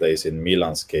second place, in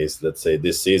Milan's case, let's say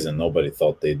this season, nobody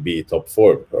thought they'd be top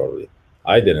 4 probably.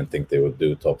 I didn't think they would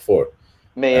do top 4.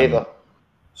 Me either.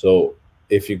 So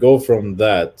if you go from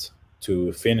that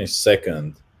to finish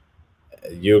second,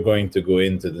 you're going to go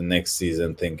into the next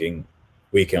season thinking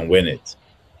we can win it,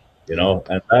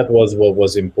 and that was what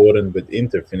was important with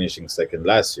Inter finishing second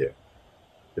last year.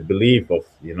 The belief of,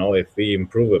 if we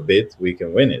improve a bit, we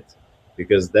can win it.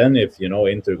 Because then if,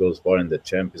 Inter goes far in the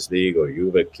Champions League or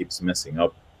Juve keeps messing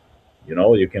up,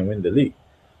 you can win the league.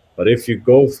 But if you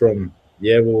go from,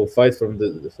 we will fight for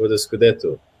the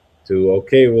Scudetto, to,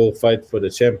 okay, we'll fight for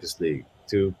the Champions League,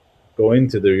 to go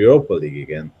into the Europa League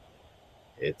again,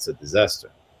 it's a disaster,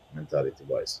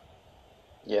 mentality-wise.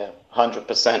 Yeah,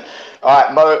 100%. All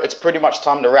right, Mo, it's pretty much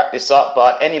time to wrap this up.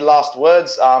 But any last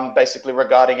words, basically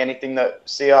regarding anything that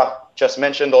Sia just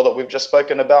mentioned or that we've just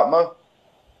spoken about, Mo?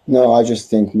 No, I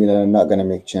just think Milan are not going to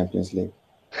make Champions League.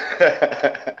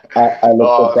 I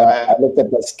looked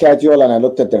at the schedule and I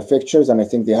looked at their fixtures, and I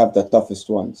think they have the toughest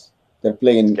ones. They're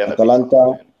playing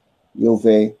Atalanta,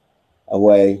 Juve,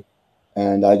 away,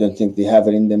 and I don't think they have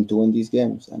it in them to win these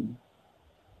games. And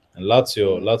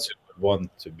Lazio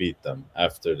want to beat them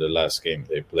after the last game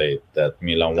they played that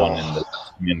Milan won in the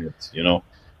last minute.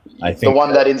 I think the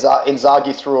one that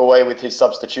Inzaghi threw away with his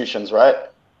substitutions, right?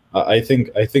 I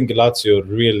think Lazio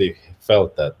really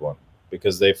felt that one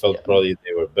because they felt probably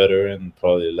they were better and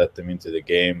probably let them into the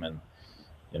game. And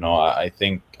I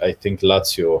think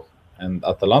Lazio and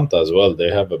Atalanta as well, they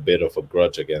have a bit of a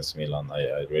grudge against Milan.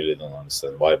 I really don't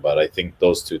understand why, but I think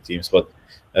those two teams. But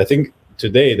I think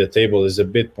today the table is a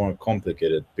bit more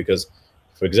complicated because,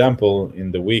 for example,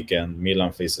 in the weekend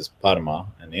Milan faces Parma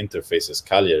and Inter faces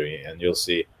Cagliari, and you'll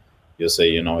say it's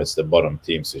the bottom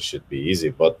teams, it should be easy,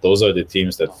 but those are the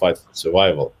teams that fight for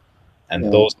survival,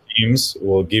 and those teams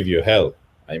will give you hell.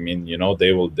 I mean,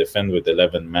 they will defend with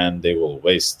 11 men, they will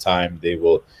waste time, they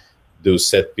will do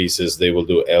set pieces, they will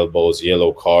do elbows,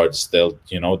 yellow cards, they'll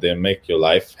make your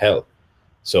life hell.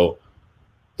 So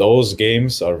those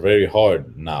games are very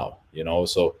hard now,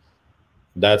 so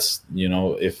that's,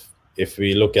 if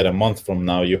we look at a month from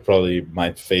now, you probably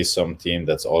might face some team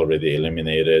that's already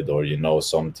eliminated, or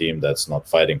some team that's not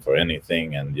fighting for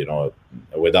anything, and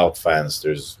without fans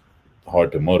there's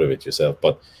hard to motivate yourself.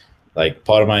 But like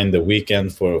Parma in the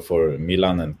weekend for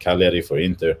Milan and Cagliari for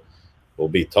Inter will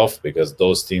be tough because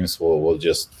those teams will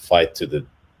just fight to the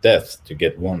death to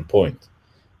get 1 point.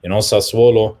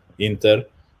 Sassuolo, Inter,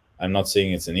 I'm not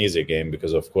saying it's an easy game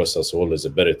because of course Sassuolo is a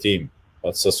better team,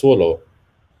 but Sassuolo,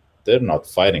 they're not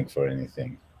fighting for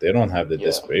anything. They don't have the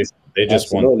desperation. They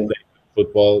just want to play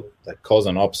football, that cause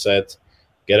an upset,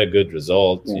 get a good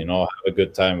result, have a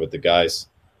good time with the guys.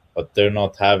 But they're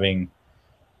not having,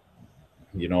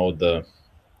 the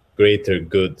greater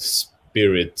good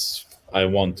spirit. I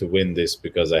want to win this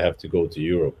because I have to go to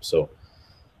Europe. So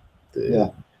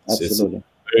it's a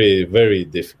very, very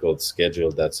difficult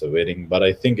schedule that's awaiting. But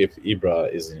I think if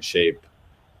Ibra is in shape,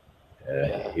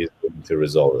 he's going to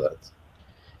resolve that.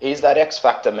 He's that X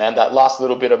factor, man, that last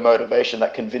little bit of motivation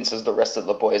that convinces the rest of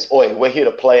the boys, oi, we're here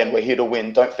to play and we're here to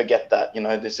win. Don't forget that,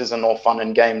 this isn't all fun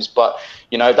and games. But,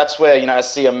 that's where,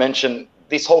 as Sia mentioned,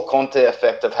 this whole Conte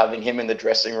effect of having him in the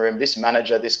dressing room, this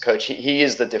manager, this coach, he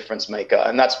is the difference maker.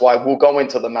 And that's why we'll go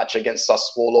into the match against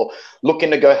Sassuolo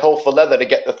looking to go hell for leather to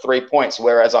get the 3 points.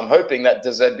 Whereas I'm hoping that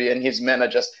De Zerbi and his men are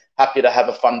just happy to have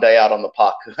a fun day out on the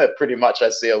park, pretty much,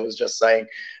 as Sia was just saying.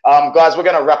 Guys, we're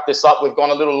going to wrap this up. We've gone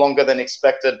a little longer than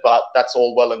expected, but that's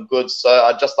all well and good. So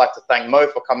I'd just like to thank Mo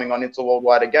for coming on Into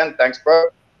Worldwide again. Thanks, bro.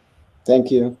 Thank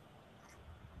you.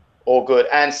 All good.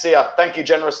 And Sia, thank you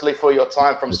generously for your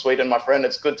time from Sweden, my friend.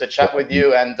 It's good to chat with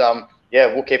you. And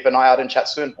we'll keep an eye out and chat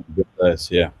soon. Good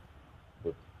guys, yeah.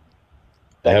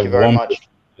 Thank you very much.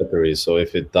 Battery, so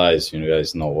if it dies, you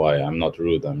guys know why. I'm not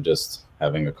rude. I'm just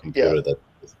having a computer that.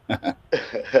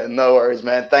 No worries,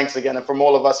 man. Thanks again. And from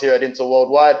all of us here at Inter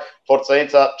Worldwide, Forza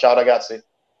Inter. Ciao, ragazzi.